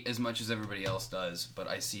mind 8 as much as everybody else does, but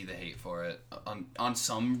I see the hate for it. On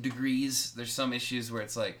some degrees, there's some issues where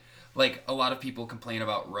it's like a lot of people complain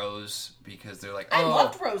about Rose because they're like, I oh,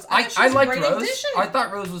 loved Rose. I thought she was a liked great Rose. addition. I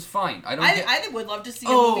thought Rose was fine. I would love to see a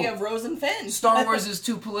Oh, movie of Rose and Finn. Star Wars is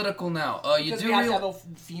too political now. You Because do we have to have realize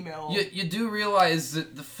a female. you do realize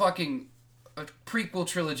that the fucking prequel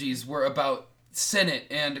trilogies were about Senate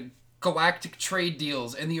and galactic trade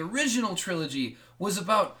deals, and the original trilogy was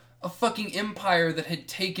about a fucking empire that had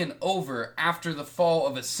taken over after the fall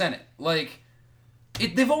of a Senate. Like,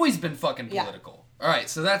 they've always been fucking political. All right,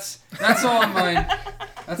 so that's all on mine.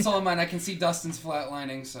 That's all on mine. I can see Dustin's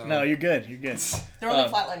flatlining. So No, you're good. You're good. They're only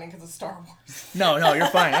flatlining because of Star Wars. No, you're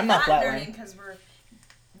fine. I'm not Not nerding flatlining. because we're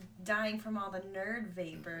dying from all the nerd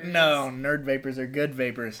vapors. No, nerd vapors are good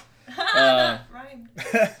vapors. That rhymed.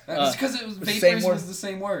 that's because it was the same vapors word. was the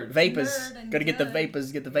same word. Vapors. Nerd and Gotta get the good.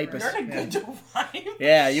 vapors. Get the vapors. They're Yeah. good to rhyme.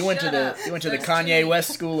 Yeah, you went Shut to up. the There's Kanye too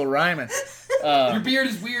West school of rhyming. Your beard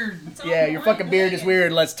is weird. It's all Yeah, your mine, fucking beard is man.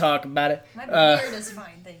 weird. Let's talk about it. My beard is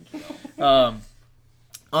fine, thank you.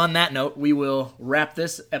 On that note, we will wrap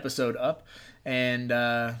this episode up, and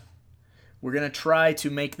we're gonna try to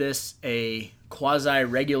make this a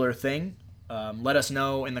quasi-regular thing. Let us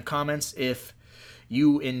know in the comments if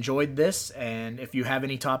you enjoyed this, and if you have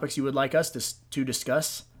any topics you would like us to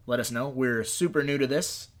discuss. Let us know. We're super new to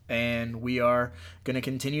this, and we are gonna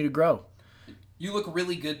continue to grow. You look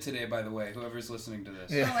really good today, by the way, whoever's listening to this.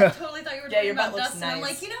 Yeah. Oh, I totally thought you were Yeah, talking your butt about looks Dustin. I'm nice.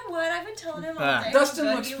 like, you know what? I've been telling him all Ah. day. how Dustin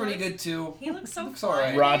good looks he pretty good too. He looks so Looks fine.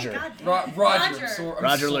 alright. Roger. God damn. Roger. Roger. I'm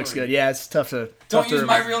Roger sorry. looks good. Yeah, it's tough to Don't to use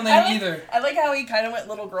my remember. real I name like, either. I like how he kind of went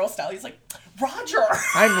little girl style. He's like, Roger.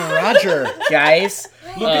 I'm Roger, guys.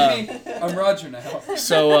 Look at me. I'm Roger now.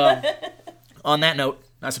 So, on that note,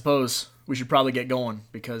 I suppose we should probably get going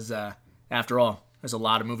because, after all, there's a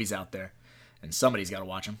lot of movies out there, and somebody's got to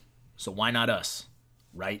watch them. So why not us,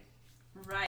 right? Right.